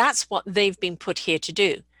 because that's what they've been put here to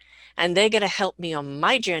do. And they're going to help me on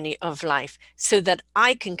my journey of life so that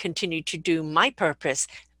I can continue to do my purpose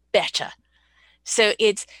better. So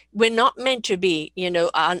we're not meant to be,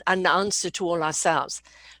 an answer to all ourselves.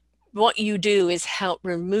 What you do is help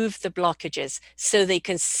remove the blockages so they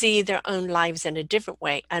can see their own lives in a different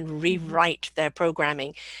way and rewrite their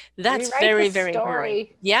programming. That's very, very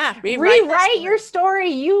important. Yeah, rewrite your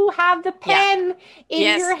story. You have the pen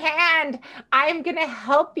in your hand. I'm going to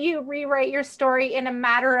help you rewrite your story in a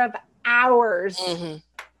matter of hours.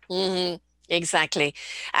 Exactly.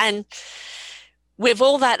 And with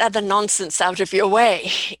all that other nonsense out of your way,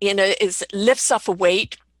 it lifts off a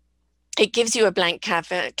weight. It gives you a blank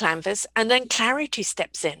canvas, and then clarity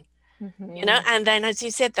steps in, and then, as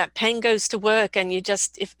you said, that pen goes to work, and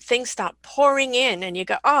if things start pouring in and you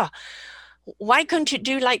go, why couldn't you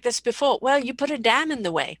do like this before? Well, you put a dam in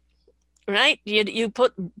the way, right? You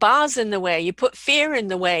put bars in the way, you put fear in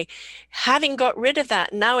the way. Having got rid of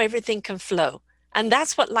that, now everything can flow. And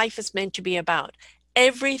that's what life is meant to be about.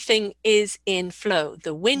 Everything is in flow.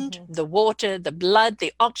 The wind, the water, the blood,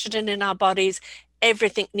 the oxygen in our bodies,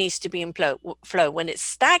 everything needs to be in flow. When it's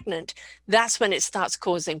stagnant, that's when it starts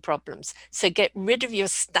causing problems. So get rid of your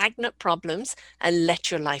stagnant problems and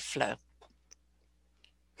let your life flow.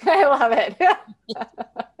 I love it.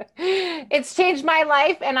 It's changed my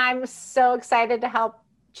life, and I'm so excited to help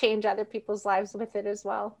change other people's lives with it as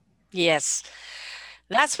well. Yes,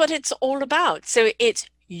 that's what it's all about. So it's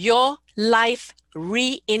Your Life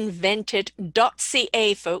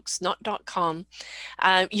Reinvented.ca, folks, not .com.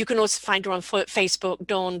 You can also find her on Facebook,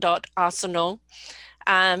 dawn.arsenal.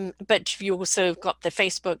 But you also got the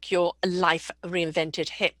Facebook, Your Life Reinvented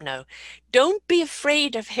Hypno. Don't be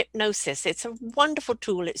afraid of hypnosis. It's a wonderful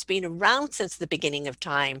tool. It's been around since the beginning of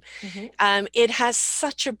time. It has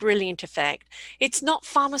such a brilliant effect. It's not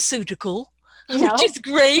pharmaceutical, which is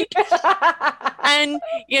great. And,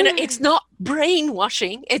 it's not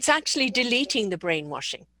brainwashing. It's actually deleting the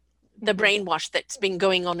brainwashing. The brainwash that's been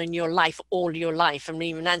going on in your life all your life, and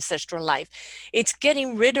even ancestral life. It's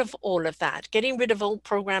getting rid of all of that, getting rid of old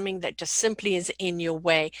programming that just simply is in your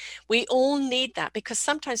way. We all need that, because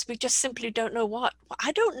sometimes we just simply don't know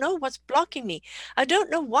I don't know what's blocking me. I don't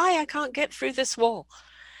know why I can't get through this wall.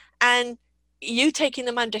 And you taking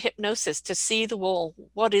them under hypnosis to see the wall.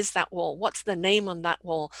 What is that wall? What's the name on that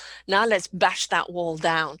wall? Now let's bash that wall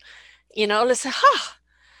down. Let's say,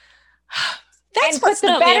 that's what's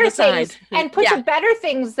the better things, and put the better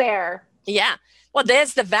things there. Yeah. Well,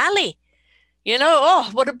 there's the valley.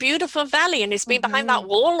 What a beautiful valley. And it's been behind that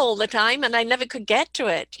wall all the time, and I never could get to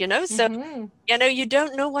it, So, you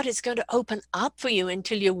don't know what is going to open up for you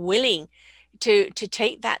until you're willing to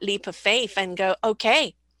take that leap of faith and go,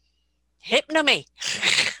 okay, hypno me.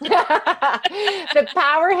 The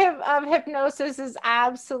power of hypnosis is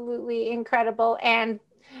absolutely incredible. And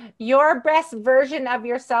your best version of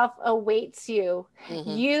yourself awaits you. Mm-hmm.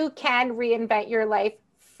 You can reinvent your life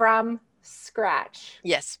from scratch.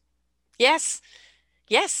 Yes. Yes.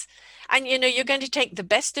 Yes. And you're going to take the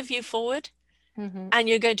best of you forward, and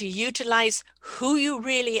you're going to utilize who you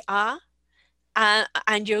really are.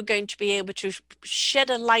 And you're going to be able to shed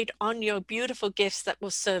a light on your beautiful gifts that will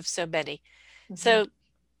serve so many. So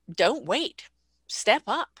don't wait. Step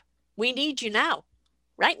up. We need you now,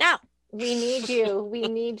 right now. We need you. We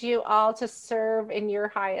need you all to serve in your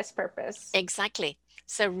highest purpose. Exactly.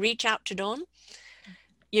 So reach out to Dawn.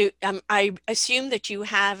 I assume that you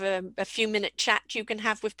have a few minute chat you can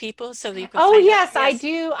have with people so that you can. Oh, yes, I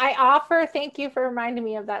do. I offer, thank you for reminding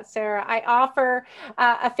me of that, Sarah. I offer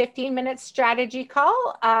a 15-minute strategy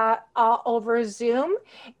call over Zoom,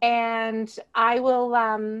 and I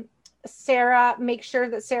will, Sarah, make sure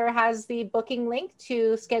that Sarah has the booking link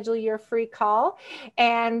to schedule your free call.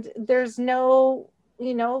 And there's no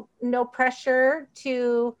pressure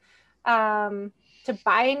to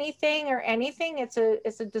buy anything or anything. It's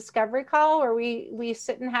a discovery call where we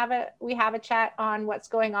sit and have a chat on what's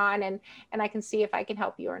going on, and I can see if I can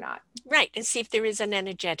help you or not. Right. And see if there is an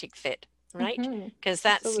energetic fit, right? Because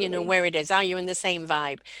that's, Absolutely. where it is. Are you in the same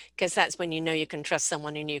vibe? Because that's when you can trust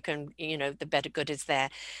someone, and you can, the better good is there.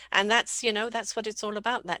 And that's, that's what it's all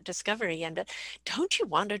about, that discovery. And don't you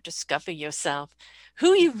want to discover yourself,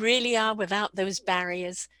 who you really are without those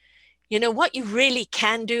barriers? What you really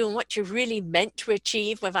can do and what you're really meant to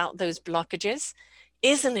achieve without those blockages.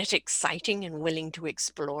 Isn't it exciting and willing to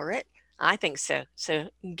explore it? I think so. So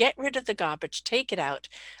get rid of the garbage, take it out,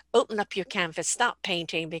 open up your canvas, start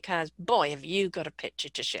painting, because boy, have you got a picture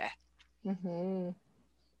to share.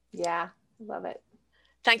 Yeah, love it.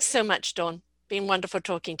 Thanks so much, Dawn. Been wonderful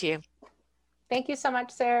talking to you. Thank you so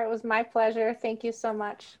much, Sarah. It was my pleasure. Thank you so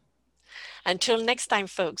much. Until next time,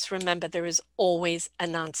 folks, remember there is always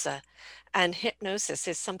an answer. And hypnosis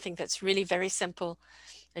is something that's really very simple.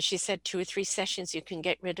 As she said, 2 or 3 sessions, you can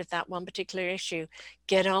get rid of that one particular issue.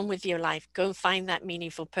 Get on with your life. Go find that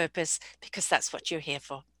meaningful purpose, because that's what you're here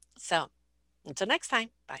for. So until next time,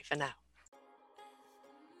 bye for now.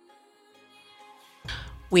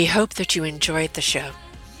 We hope that you enjoyed the show.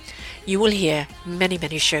 You will hear many,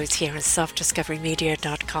 many shows here on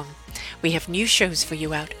selfdiscoverymedia.com. We have new shows for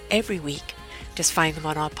you out every week. Just find them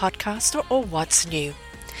on our podcast or What's New.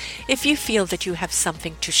 If you feel that you have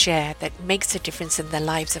something to share that makes a difference in the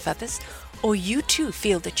lives of others, or you too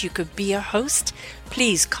feel that you could be a host,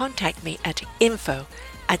 please contact me at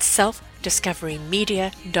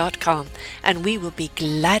info@selfdiscoverymedia.com, and we will be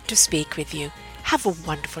glad to speak with you. Have a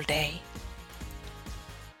wonderful day.